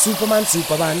go. Superman,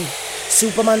 Superman,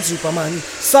 Superman, Superman.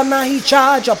 So now he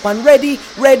charge up and ready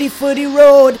for the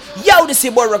road. Yo, this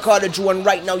is boy Ricardo Drew, and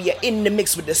right now you're in the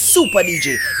mix with the super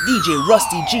DJ, DJ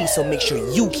Rusty G. So make sure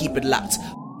you keep it locked.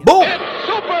 Boom. It's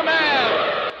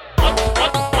Superman.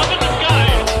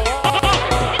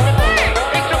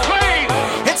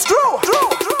 It's true.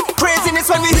 Craziness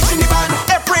when we hit in the van.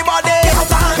 Everybody,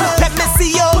 let me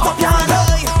see you.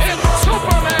 It's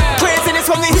Superman. Craziness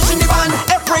when we hit in the van.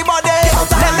 Everybody,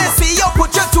 let me see you.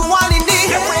 Put your 2 1 in the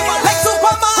like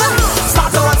Superman.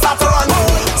 Start to run.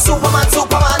 Superman. Start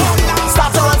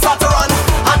to run.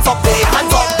 Hands up there.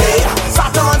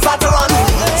 Start to run.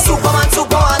 Superman. Start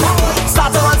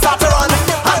to run.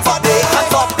 Hands up there.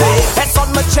 Heads on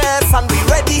my chest and we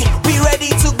ready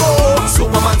to go.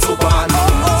 Superman.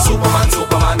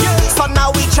 So now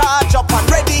we charge up and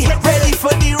ready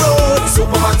for the road.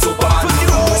 Superman.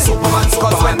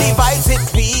 Cause when the vibes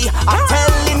hit me, I'm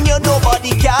telling you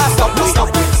nobody can stop me.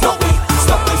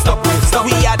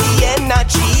 We are the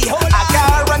energy. I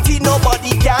guarantee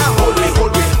nobody can hold me.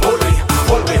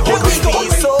 We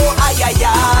so ay.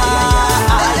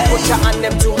 Put your hand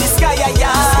them to the sky ay.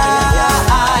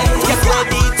 Get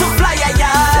ready to fly ay.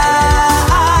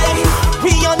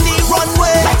 We on the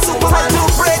runway like Superman to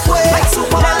break way. Like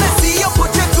Superman. Let me see you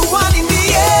put your 2 1 in the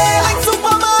air like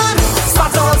Superman.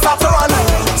 Start to run.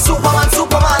 Superman.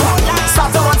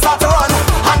 Start to run.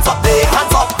 Hands up there.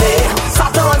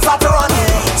 Start to run.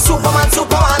 Superman.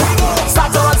 Start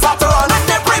to run. And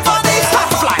everybody start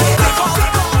to fly.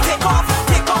 Take off.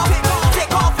 We get it back to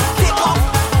ground.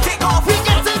 Take off. We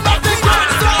get it back to ground.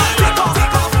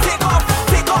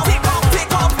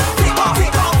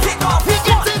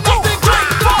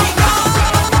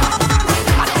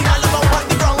 I think I love how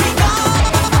the ground we go.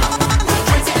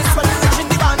 Crazy this when we reach in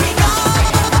the van we go.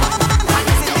 And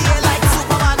it's in the air like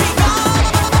Superman we go.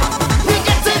 We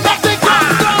get it back to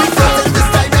ground. We float in this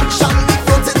direction. We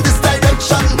float in this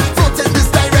direction. Float in this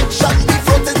direction. We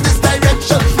float in this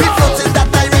direction. We float in that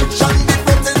direction. We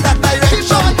float in that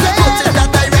direction. Float in that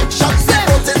direction.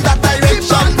 Float in that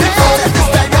direction. We float in this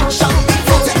direction. We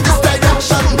float in this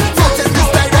direction. Float in this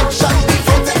direction. We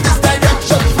float in this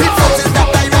direction. We float in that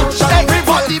direction.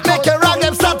 Everybody make your rag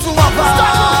and start to wobble.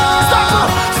 Stop.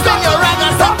 Spin your rag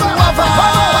and start to wobble.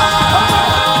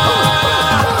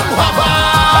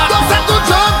 Don't say to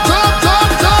jump.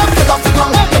 Get off the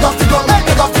ground.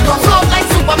 Float like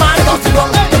Superman. Get off the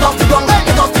ground.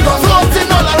 Floating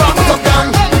all around. Top gun.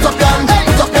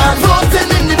 Floating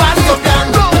in the van.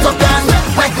 Top gun.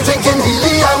 Like drinking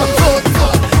helium. Float.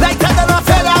 Like under a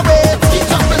featherweight. Keep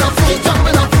jumping up.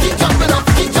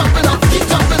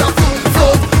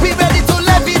 Float. We ready to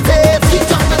levitate. Keep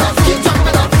jumping up.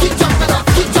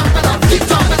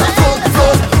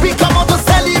 Float. We come out to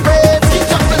celebrate. Keep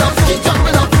jumping up.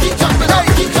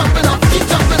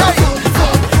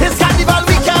 It's carnival,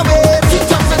 we can't wait. Keep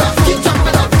jumping up.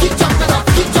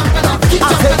 I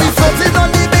say we floating on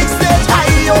the big stage,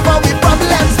 high over with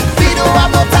problems. We don't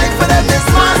have no time for them. This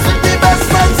man's with the best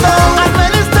friends now. And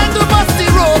when it's time to bust the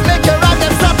road, make your rag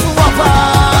and start to wobble.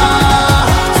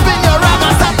 Spin your rag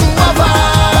and start to wobble.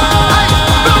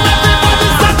 Everybody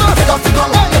start to get off the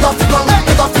ground.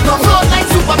 Float like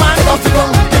Superman. Get off the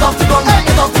ground.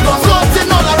 Floating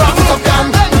all around. Top gun.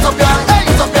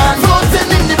 Floating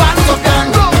in the van.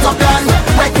 Top gun.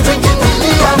 Like we drinking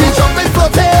helium. We jumping,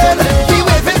 floating. We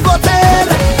waving, floating.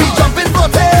 We jumping,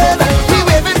 floating. We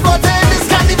waving, floating. This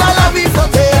carnival are we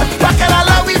floating. Baccarat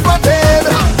are we floating.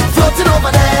 Floating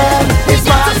over there. It's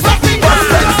man's like the best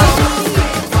friends.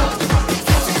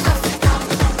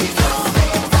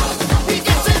 We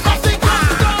get it back to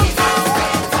ground.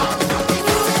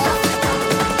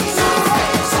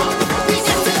 We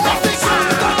get it back to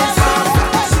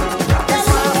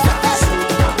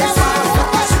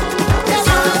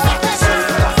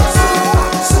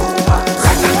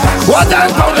What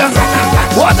and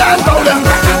problem?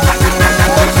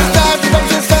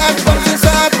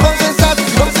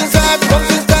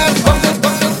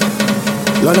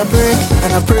 Lord, I pray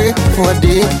and I pray for a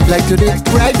day like today,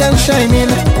 bright and shining,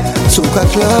 Soca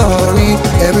glory.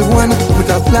 Everyone with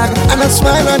a flag and a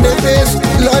smile on their face.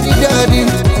 Lordy daddy,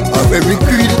 of every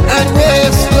creed and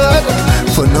race, Lord,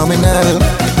 phenomenal.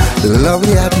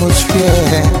 lovely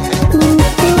atmosphere.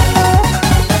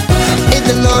 If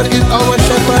the Lord is our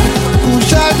shepherd, who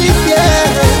shall we fear?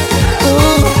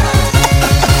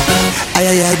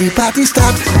 The party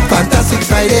start, fantastic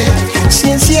Friday.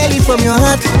 Sincerely from your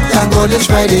heart, thank God it's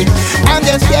Friday. I'm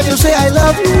just here to say I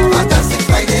love you. Fantastic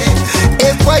Friday.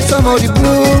 If white somehow the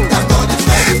blue, thank God it's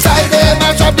Friday. Friday,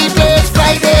 match up the place.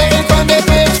 Friday, in front of the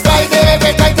place. Friday,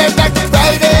 red light,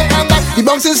 Friday. I'm back. The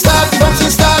bouncing start, the bouncing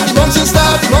start, the bouncing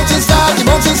start, the bouncing start, the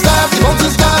bouncing start, the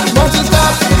bouncing start, the bouncing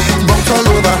start. Bounce all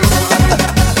over.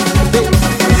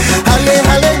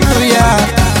 Hallelujah.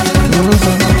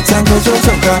 Santo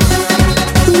Soca.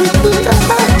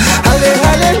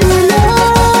 Hallelujah.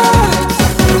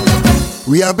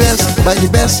 We are blessed by the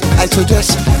best, I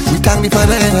suggest. We thank the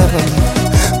Father in heaven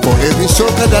for every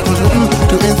soca that was written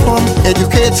to inform,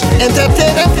 educate,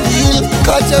 entertain, and feel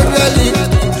culturally.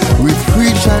 We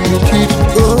preach and retreat,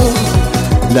 oh,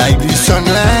 like the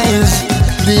sunrise.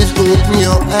 Please open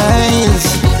your eyes.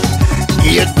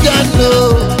 You don't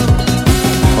know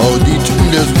how the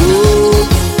tuners go.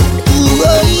 Ooh,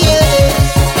 oh yeah.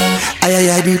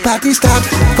 The party start,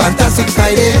 fantastic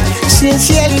Friday.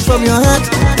 Sincerely from your heart,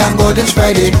 thank God it's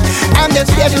Friday. I'm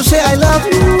just here to say I love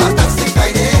you. Fantastic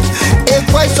Friday. If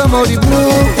white somehow the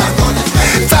blue, thank God it's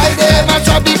Friday. Friday, match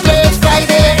up the place.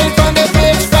 Friday, in front of the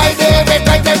place. Friday, red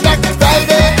light,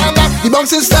 Friday. I'm back. The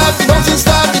bouncing start, the bouncing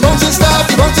start, the bouncing start,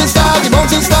 the bouncing start, the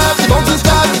bouncing start, the bouncing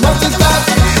start, the bouncing start.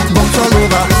 Bounce all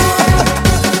over.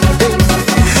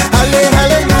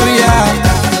 Hallelujah.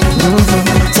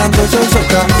 Santo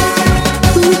Soca.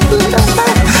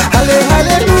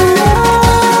 Hallelujah.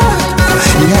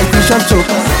 We have Christian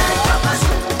Soca.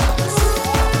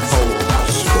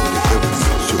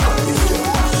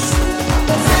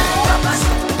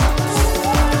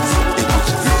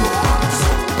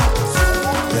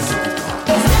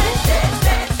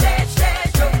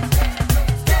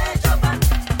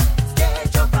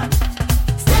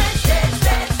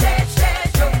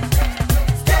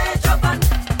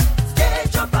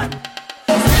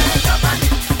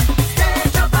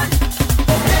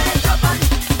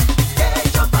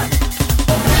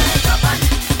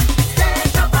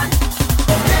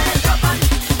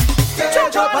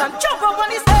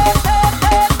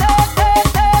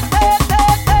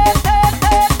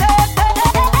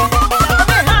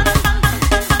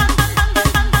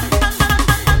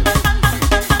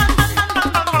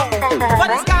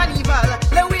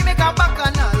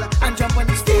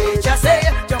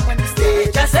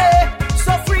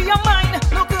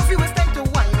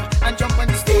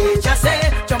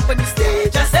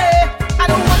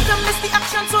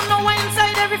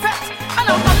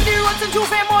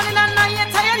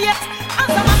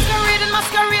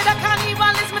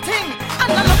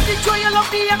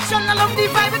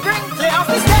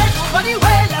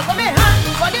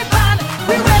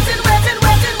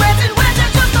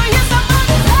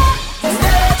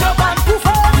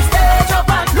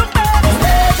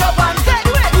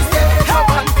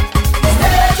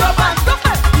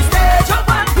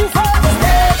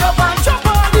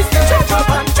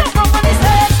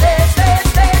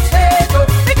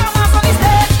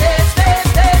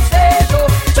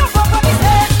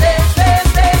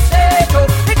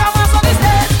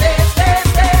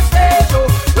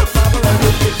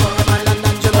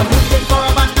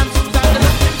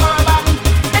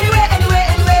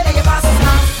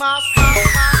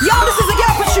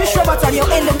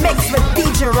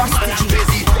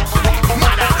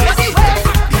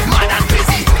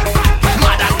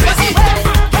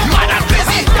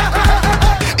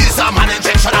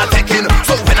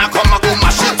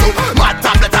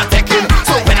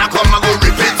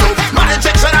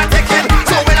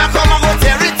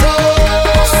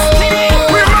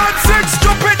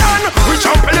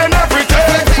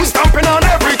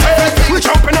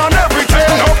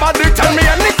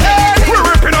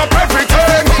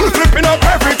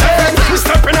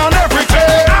 Stepping on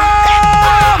everything.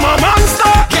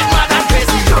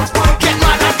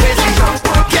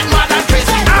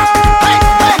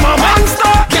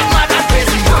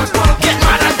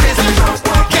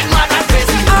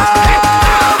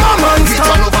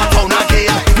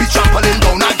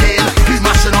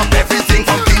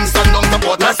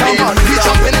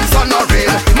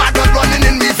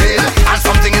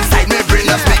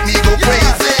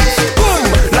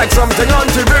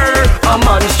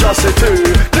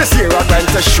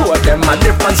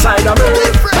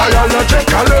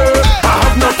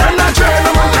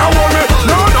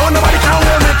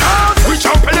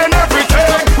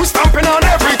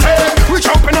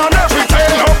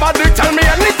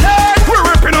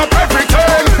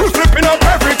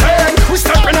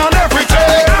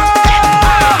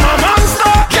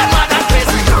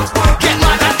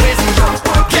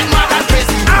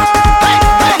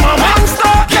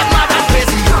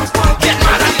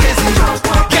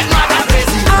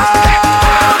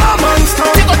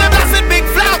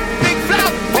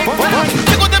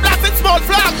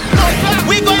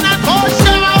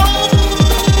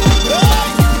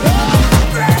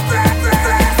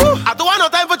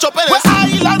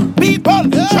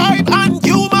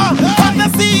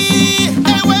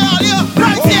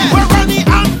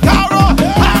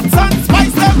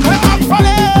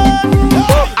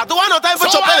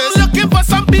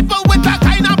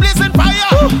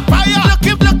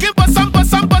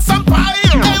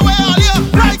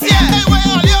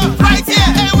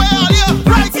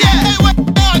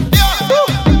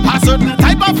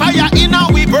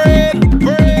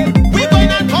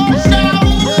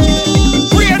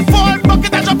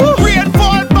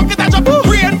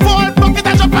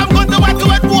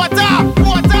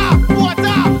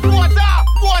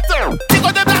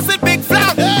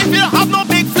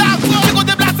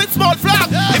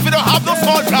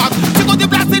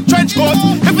 with trench coat.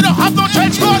 If you don't have no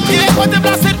trench coat, you ain't got the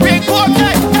blasted raincoat.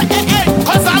 Hey, hey, hey, hey.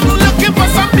 Cause I'm looking for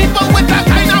some people with that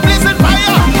kind of blazing fire.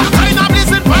 A kind of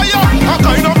blazing fire. A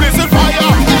kind of blazing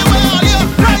fire. Hey, where are you?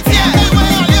 Right here. Hey, where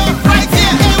are you? Right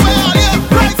here. Hey, where are you?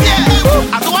 Right here.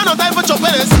 I don't want no time for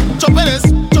choppers. Choppers.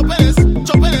 Choppers.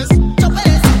 Choppers.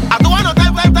 Choppers. I don't want no time.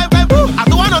 I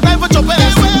don't want no time for choppers.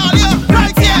 Hey, where are you?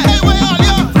 Right here. Hey, where are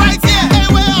you? Right here. Hey,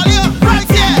 where are you? Right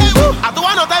here. I don't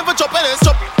want no time for choppers.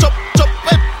 Chop, chop, chop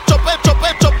it, chop it, chop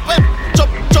it, chop it, chop,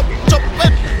 chop, chop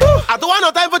it. I don't want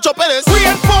no time for choppers.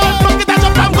 Rainfall, bucket that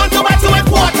jump, I'm going to wet it with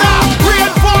water.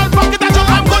 Rainfall, bucket that jump,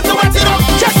 I'm going to wet it up.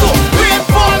 Check so.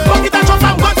 Rainfall, bucket that jump,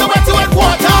 I'm going to wet it with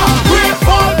water.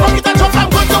 Rainfall, bucket that jump, I'm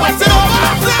going to wet it up.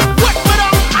 Wet it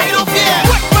up, I don't care.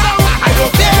 Wet it up, I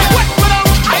don't care. Wet it up,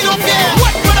 I don't care.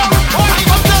 Wet it up, I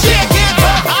come to shake it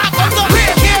up. I come to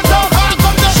break it up. I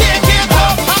come to shake it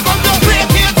up. I come to break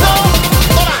it up.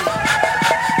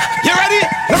 You ready?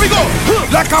 Let me go.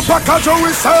 Like a package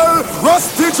we sell,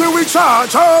 Rusty G we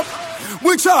charge up.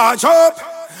 We charge up.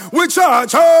 We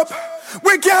charge up.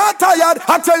 We get tired,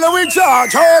 I tell you we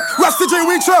charge up. Rusty G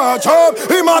we charge up.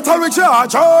 Immortal we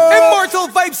charge up. Immortal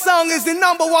Vibe song is the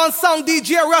 #1 song.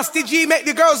 DJ Rusty G make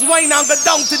the girls whine and go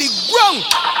down to the ground.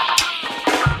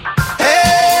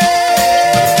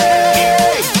 Hey,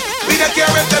 we don't care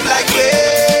if them like me.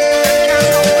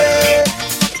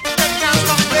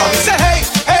 Come say hey,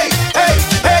 hey, hey,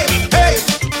 hey, hey.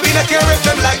 We don't care if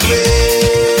them like me.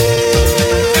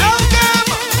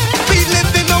 We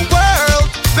live in a world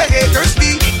where haters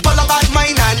be full of bad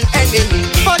mind and enemy.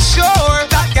 For sure,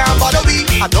 that can't bother me.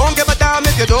 I don't give a damn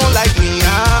if you don't like me.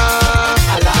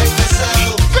 I like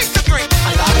myself. Drink the drink.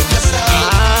 I like myself.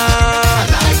 I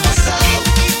like myself.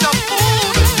 Eat the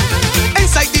food.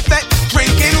 Inside the vet,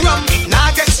 drinking rum. Now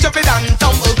get stupid and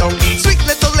tumble down. Sweet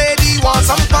little lady want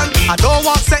some fun. I don't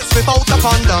want sex without a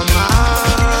condom.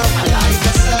 I like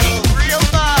myself. Real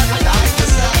bad. I like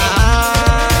myself.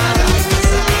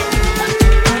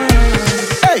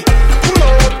 Hey, pull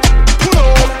up, pull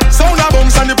up. Sound a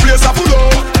bounce and the place a pull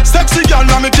up. Sexy girl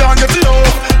now me can't get it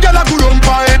up. Girl a good on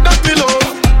by that me love.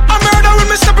 I murder when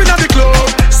me step in at the club.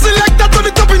 Select that to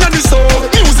the top in at the soul.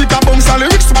 Music a bounce and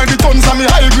lyrics by the tons and me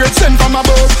high grade sent from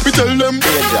above. We tell them.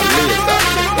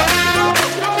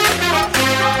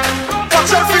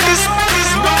 Watch out for this.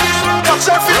 Watch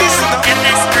out for this.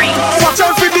 Watch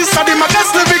out for this. I did my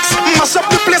best lyrics. Mash up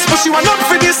the place, but she want not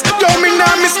for this. Yo, me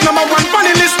nah miss #1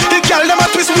 funny list. The girl them a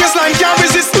twist waistline can't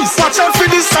resist. Watch out for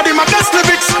this. I did my best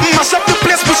lyrics. Mash up the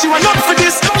place, but she want not for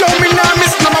this. Yo, me nah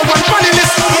miss #1 funny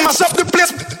list. Mash up the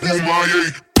place. Oh my.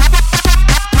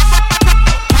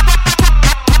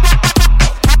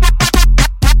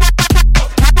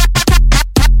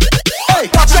 Hey,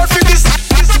 watch out for this.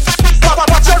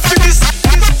 Watch out for this.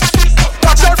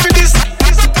 Watch out for this.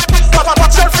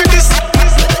 Watch out for this.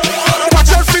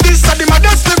 Watch out for this. I did my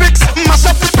best lyrics. Mash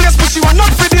up the place, but she want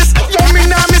not for this. Yo, me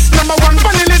nah miss #1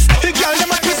 funny list. The girl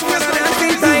them a twist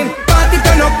waistline time. Party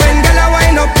turn up when girl a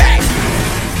wind up.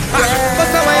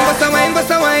 Bust a wine, bust a wine,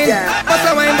 bust a wine. Bust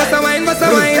a wine, bust a wine, bust a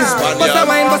wine. Bust a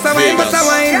wine, bust a wine, bust a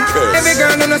wine. Every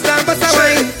girl understand bust a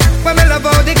wine. When me love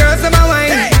all the girls them a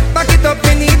wine. Back it up,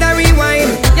 me need a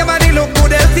rewind. Your body look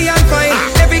good, healthy and fine.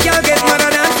 Every girl get mad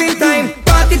at dancing time.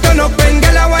 Party turn up when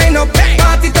girl a wind up.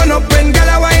 Party turn up when girl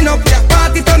a wind up.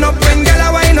 Party turn up when girl a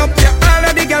wind up. All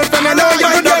of the girls from you know you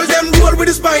my girl them roll with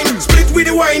the spine, split with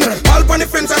the wine. All on the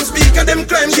fence and speak and them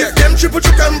climb. Yeah, them triple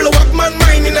chuck and blow up man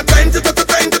mine in a time to time.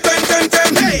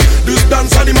 Hey, this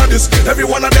dance are the maddest. Every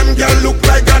one of them girl look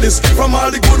like goddess. From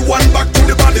all the good one back to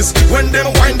the baddest. When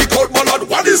them wine the cold ballad,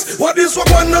 what is what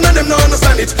one? None of them no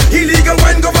understand it. Illegal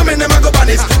wine government them a go ban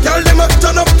it. Girl them up,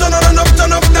 turn up, turn on and up,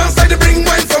 turn up. Dance like they bring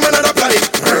wine from another planet.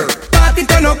 Party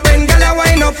turn up when girl a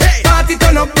wine up. Party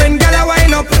turn up when girl a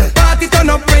wine up. Party turn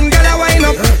up when girl a wine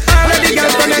up. All of the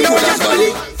girls from you know you funny.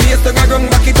 Face to ground,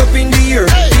 back it up in the air.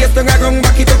 Face to ground,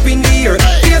 back it up in the air.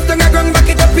 Face to ground, back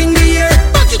it up in the air.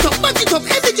 Back it up,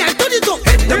 every girl turn it up.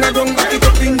 Head to ground, back it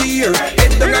up in the air.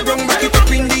 Head to ground, back it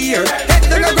up in the air. Head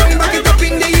to ground, back it up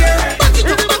in the air. Back it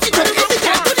up, every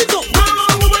girl turn it up. No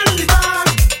woman in the band,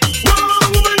 no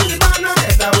woman in the band, now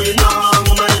get away. No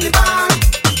woman in the band,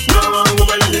 no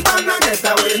woman in the band, now get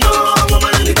away. No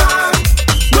woman in the band,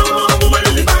 no woman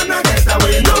in the band, now get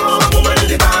away. No woman in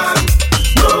the band,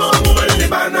 no woman in the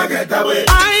band, now get away.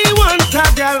 I want a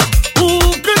girl who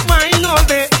could wine all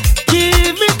day.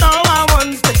 Give it all I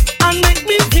want and make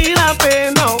me feel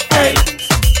happy now. Hey,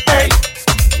 hey,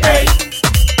 hey,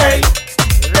 hey,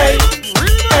 hey,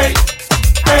 hey,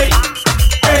 hey,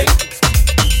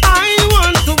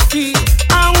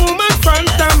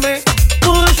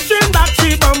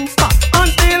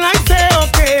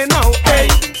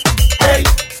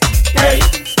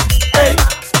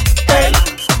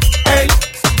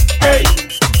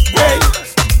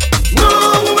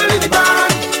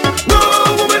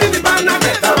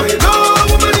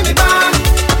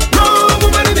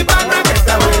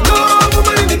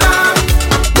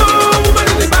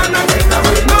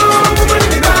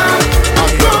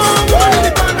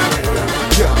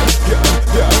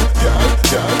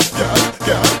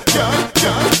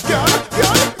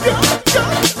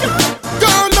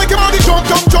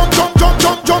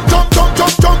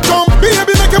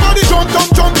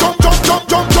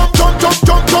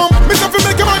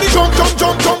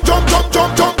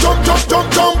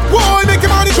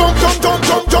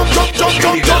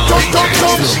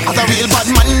 As a real bad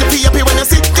man, you feel happy when you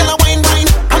sit, girl a wine.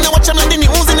 And you watch them like the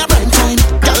news in a prime time.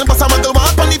 Girl bust a muggle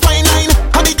walk on the fine line.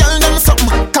 And the girl them something,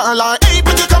 call her, hey,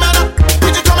 pretty coming up,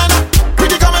 pretty coming up,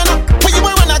 pretty coming up. Where you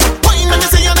wearing that? Wine, let me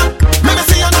see you now, let me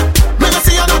see you now, let me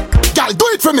see you now. Girl, do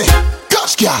it for me.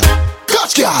 Gosh, girl,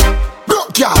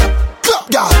 broke girl, club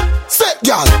girl, set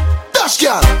girl, dash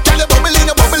girl. Girl, you bubbling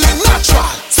natural.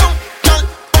 Some girl,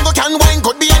 uncle can wine,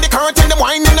 good behind the curtain. Them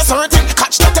wine in the certain.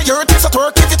 Catch that to your thing, so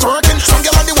twerk if you twerking. Some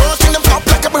girl on the working, them flop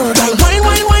like a bird. Wine,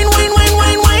 wine, wine, wine, wine,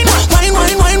 wine, wine, wine,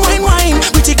 wine, wine, wine, wine.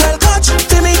 Pretty girl, catch,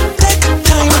 feel me, take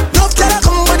time. Love that I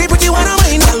come with the pretty one of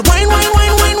mine. Wine, wine,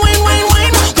 wine, wine, wine, wine,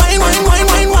 wine, wine, wine, wine,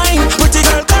 wine, wine. Pretty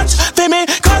girl, catch, feel me,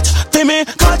 catch, feel me,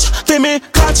 catch, feel me,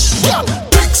 catch. Yeah,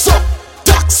 pick so,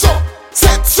 tack so,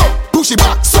 set so, push it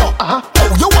back so. Oh,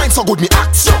 you wine so good, me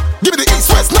act so. Give me the east,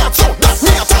 west, north, so. That's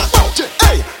me a talk about.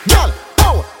 Hey, girl,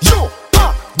 oh, you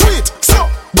do it so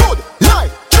good,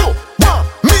 like you want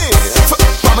me.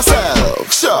 For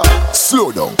myself, sure.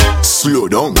 Slow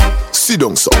down, sit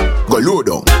down so, go low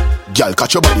down. Girl,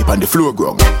 catch your body on the floor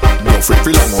ground. Don't freak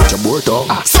feel like out your board tongue.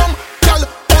 Some girl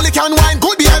only can wine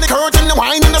good behind the curtain. The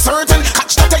wine in the certain.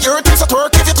 Catch that to your thing, so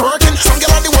twerk if you twerking. Some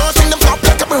girl on the working, them flop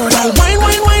like a bird. Wine,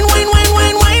 wine, wine, wine, wine,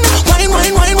 wine, wine, wine,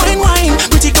 wine, wine, wine, wine.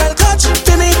 Pretty girl, catch,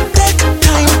 feel me, take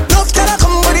time. Love that I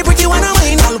come with the pretty one of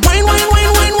mine. Wine, wine,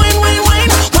 wine, wine, wine, wine, wine,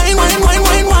 wine, wine, wine,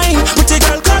 wine, wine. Pretty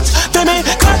girl, catch, feel me,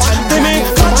 catch, feel me,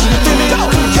 catch, feel me.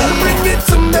 Girl, bring it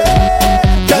to me.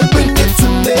 Girl, bring it to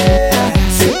me.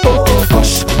 Say, oh,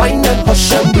 hush, wine and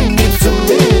hush and bring it to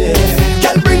me.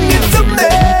 Girl, bring it to me.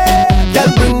 Girl,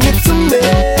 bring it to me.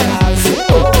 Say,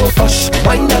 oh, hush,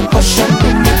 wine and hush and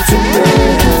bring it to me.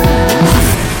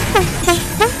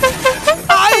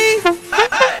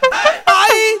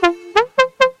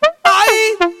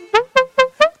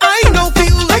 I don't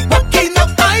feel like walking up.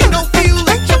 I don't feel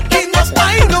like chucking up.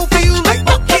 I don't feel like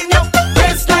walking up.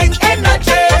 There's like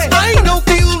energy. I don't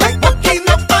feel like walking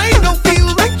up. I don't feel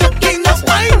like chucking up.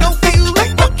 I don't feel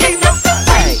like walking up.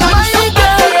 Hey,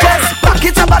 Back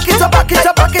it up, back it up, back it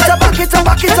up, back it up, back it up,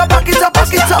 back it up, back it up,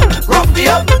 back it up. Rough me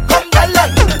up, come girl,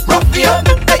 rough me up.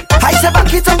 Hey, I say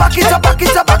back it up, back it up, back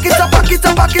it up, back it up, back it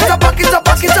up, back it up, back it up,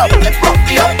 back it up. Rough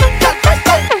me up,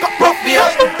 rough me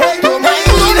up. Don't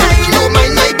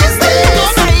mind my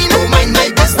business. Don't mind my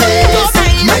business.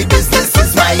 My business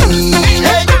is mine.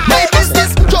 My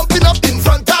business jumping up in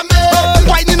front of me,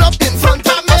 winding up in front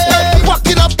of me,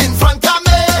 walking up in front of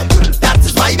me. That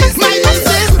is my business. My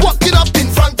business walking up in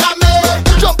front of me,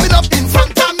 jumping up in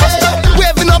front of me,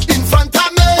 waving up in front of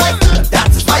me.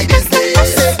 That is my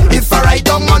business. If I ride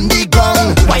down on the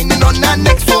ground, winding on the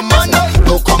next woman,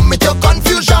 don't come with your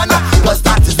confusion, 'cause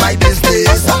that is my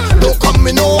business. Don't come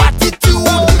with no attitude.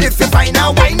 If you find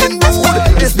a whining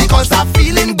mood, it's because I'm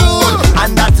feeling good,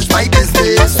 and that is my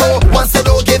business. So once you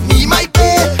don't give me my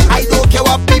pay, I don't care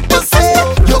what people say.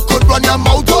 You could run your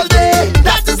mouth all day.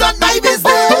 That is not my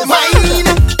business. Don't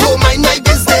mind my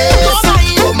business.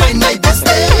 Don't mind my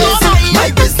business.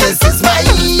 My business is mine.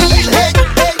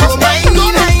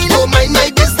 Don't mind my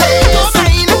business.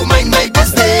 Don't mind my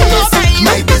business.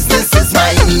 My business is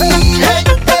mine.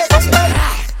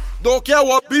 Don't care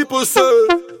what people say,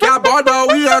 can't bother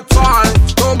we at all.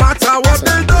 No matter what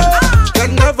they do,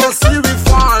 can never see we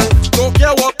fall. Don't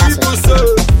care what people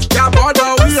say, can't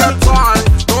bother we at all.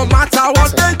 No matter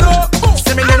what they do,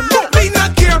 see me then boom. we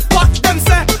not care what them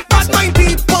say. Bad mind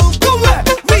people do it.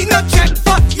 We not check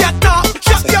for your talk.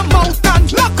 Shut your mouth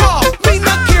and knock off. We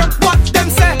not care what them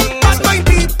say. Bad mind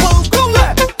people do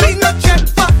it. We not check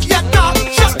for your talk.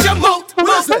 Shut your mouth.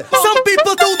 Some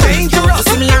people too dangerous.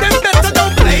 Them better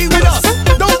don't play with us.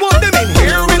 Don't want them in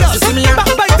here with us.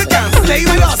 Backbite they can't stay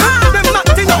with us. Them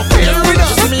acting not fair with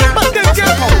us. But them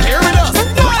can't compare with us.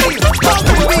 Why? How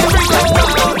can we bring up?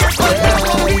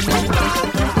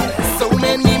 So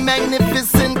many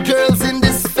magnificent girls in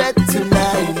this fete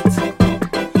tonight.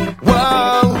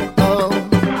 Wow, oh,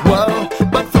 wow.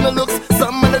 But from the looks,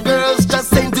 some of the girls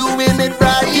just ain't doing it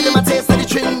right. Give them a taste of the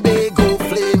Trinbago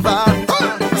flavor.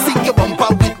 Sink your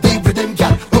bumper with the rhythm,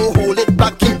 gal. Don't hold it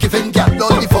back, keep giving, gal.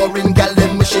 All the foreign gal,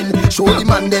 them wishing. Show the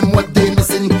man them what they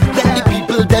missing. Let the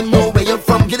people them know where you're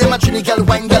from. Give them a Trini gal,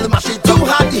 wine gal, mash it. Too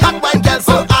hard, the hot wine gal,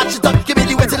 so arch it up. Give me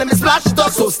the way till them splash it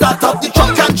up. So start up the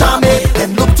trunk and jam it.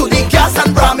 Then look to the gas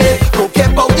and ram it. Don't care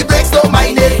about the brakes, don't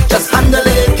mind it. Just handle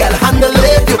it, girl, handle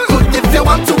it. You could if you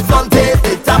want to flaunt it.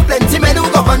 It have plenty men who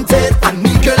go hunt it. And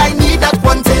me, girl, I need that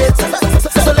want it.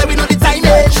 So let me know the time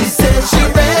it. She says she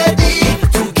ready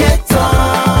to get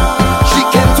on. She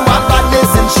came to our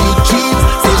badness and she cheats.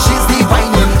 Say she's the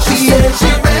whining. She says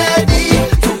she ready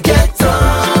to get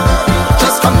on.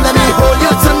 Just come let me hold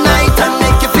you tonight and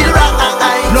make you feel right.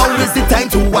 Now is the time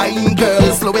to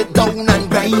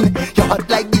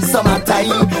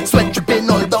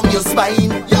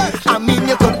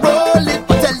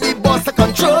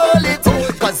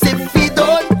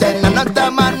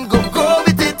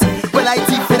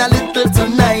little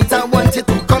tonight. I want you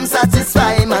to come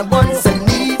satisfy my wants and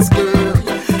needs, girl.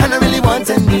 And I really want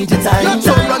and need your time.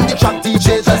 So run the track,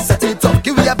 DJ, just set it up.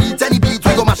 Give me a beat, any beat,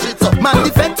 we go mash it up. Man, the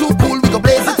fed too cool, we go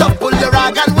blaze it up. Pull your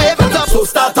rag and wave it up. So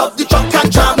start up the truck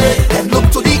and jam it. Then look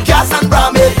to the gas and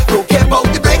ram it. Don't care about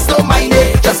the brakes, don't mind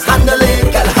it. Just handle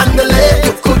it, girl, handle it.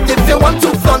 You could if you want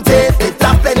to front it. It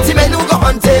have plenty men who go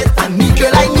hunt it. And me,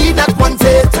 girl, I need not want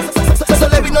it. So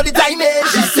let me know the time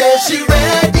is. She says she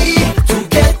ready to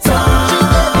get on.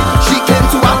 She came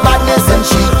to her badness and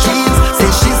she cheats.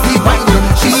 Say she's divining.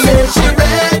 She says she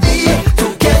ready to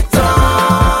get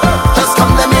on. Just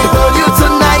come let me hold you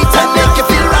tonight and make you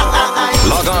feel right.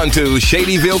 Log on to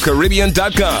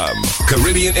ShadyvilleCaribbean.com.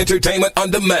 Caribbean Entertainment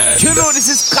on Demand. You know this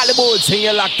is Caliboots and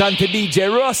you're locked on to DJ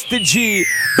Rusty G.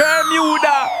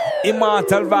 Bermuda.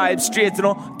 Immortal vibe straight, you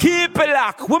know. Keep it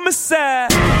locked. What me say?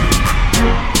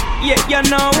 Yeah, you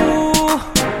know.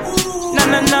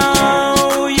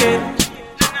 No, yeah.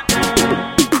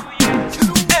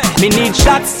 Me need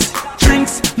shots,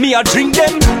 drinks, me a drink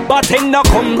them. Bartender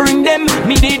come bring them,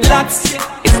 me need lots.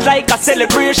 It's like a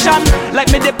celebration,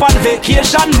 like me dip on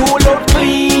vacation. Roll out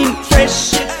clean,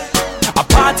 fresh. A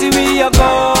party where you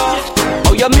go.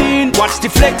 Oh, you mean, watch the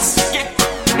flex.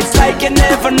 It's like you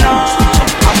never know.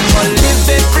 I'm gonna live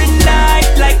every night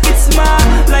like it's my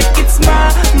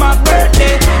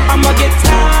birthday. I'ma get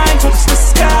time, touch the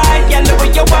sky. Yeah, the way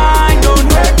you whine,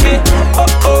 don't hurt me.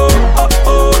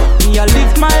 Oh, me I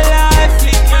live my life,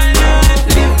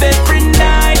 live every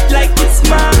night like it's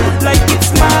my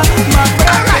birthday.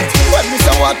 Alright, when me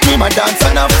say walk me, my dance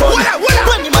and have fun.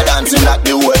 When him a dancing like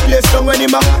the whole place down. When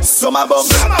him a summer bunks.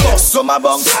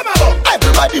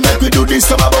 Everybody make we do this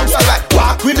summer bunks. Alright,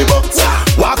 walk with the bunks.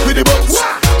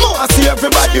 No, I see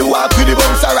everybody walk with the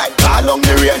bunks. Alright, call on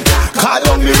the rain.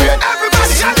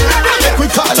 Everybody, make we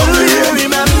call on the rain. Do you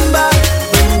remember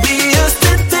when we used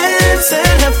to dance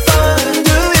and have fun?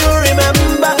 Do you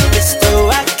remember Mr.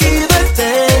 Wacky the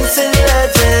dancing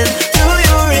legend? Do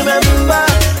you remember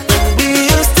when we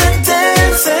used to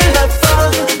dance and have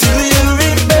fun? Do you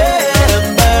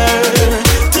remember?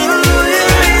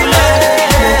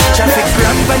 Traffic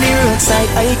ramp on the roadside,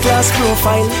 high-class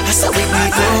profile. That's how we be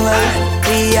going.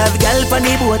 We have gal on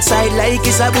the boat side like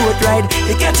it's a boat ride.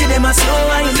 They catch them a slow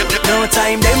wine. No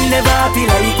time, them never happy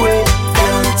like we.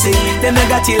 Dirty, them no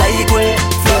got it like we.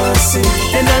 Flossy,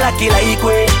 them no lucky like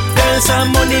we. Girls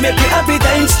and money make we happy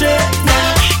time straight.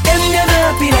 Nah, them never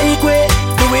happy like we.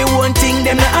 Do we one thing,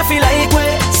 them not happy like we.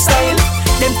 Style,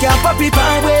 them can't pop it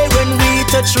our way. When we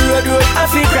touch road,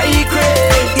 happy cry.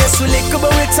 Yes, we lick up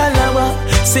with Salawa.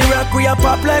 See rock we a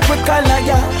pop like we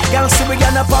Kalaya. Girl see we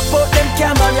gonna pop out them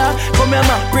camera. Come here,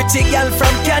 my pretty girl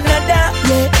from Canada.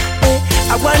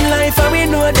 I one life and we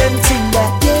know them thing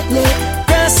that.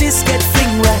 Grasses get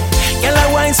fling right. Girl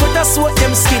I wine so that's what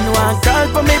them skin want. Crawl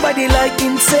for me body like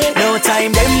insane. No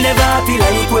time them never happy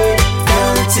like we.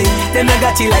 Dirty, them no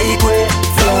got it like we.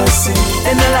 Flossy,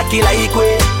 them no lucky like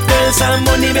we. Girls and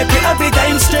money make me happy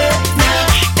time straight.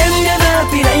 Them never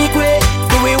happy like we.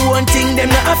 Do we one thing, them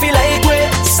not happy like we.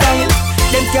 Style,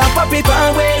 them can't pop it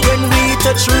our way. When we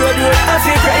touch road,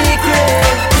 happy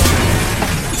cry.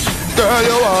 Girl,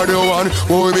 you are the one,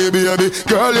 oh baby,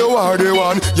 girl, you are the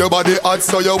one. Your body hot,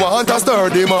 so you want a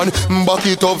sturdy man. Back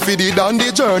it up for the down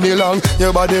the journey long.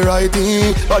 Your body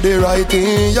righting,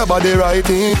 your body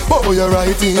righting. Oh, you're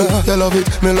righting, you love it,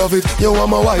 me love it. You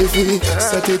want my wifey,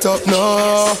 set it up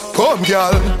now. Come,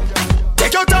 girl,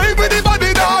 take your time with the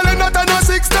body, darling. Not on a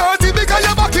 6:30 because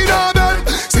you're back in our bed.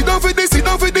 Sit down for this, sit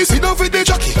down for this, sit down for the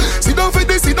jockey. Sit down for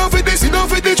this, sit down for this, sit down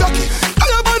for the jockey.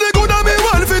 Your body good and me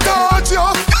want to touch you.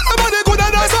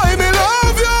 That's why me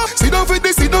love you. Sit down for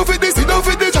this, sit down for this, sit down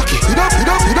for this jockey. Sit down for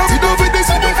this, sit down for this.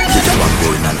 This one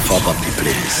going and fuck up the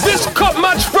place. This Cup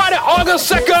Match Friday, August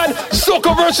 2nd,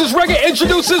 Soca vs. Reggae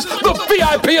introduces the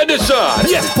VIP edition.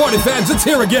 Yes, party fans, it's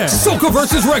here again. Soca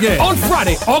vs. Reggae on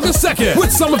Friday, August 2nd,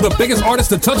 with some of the biggest artists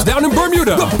to touch down in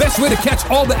Bermuda. The best way to catch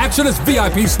all the action is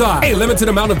VIP style. A limited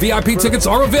amount of VIP tickets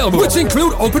are available, which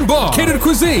include open bar, catered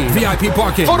cuisine, VIP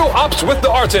parking, photo ops with the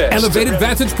artist, elevated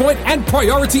vantage point, and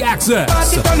priority access.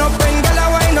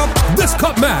 This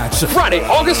Cup Match, Friday,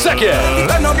 August 2nd.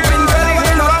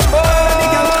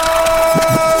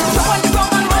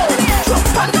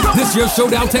 This year's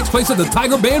showdown takes place at the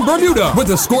Tiger Bay in Bermuda, with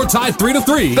the score tied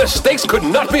 3-3. The stakes could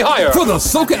not be higher for the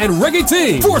Soca and Reggae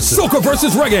team. For Soca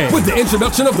vs. Reggae, with the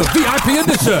introduction of the VIP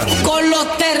edition.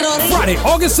 Friday,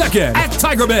 August 2nd, at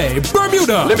Tiger Bay,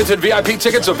 Bermuda. Limited VIP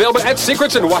tickets available at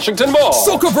Secrets in Washington Mall.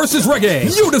 Soca vs.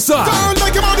 Reggae, you decide. Girl,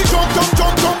 make your body jump, jump,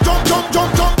 jump, jump, jump, jump.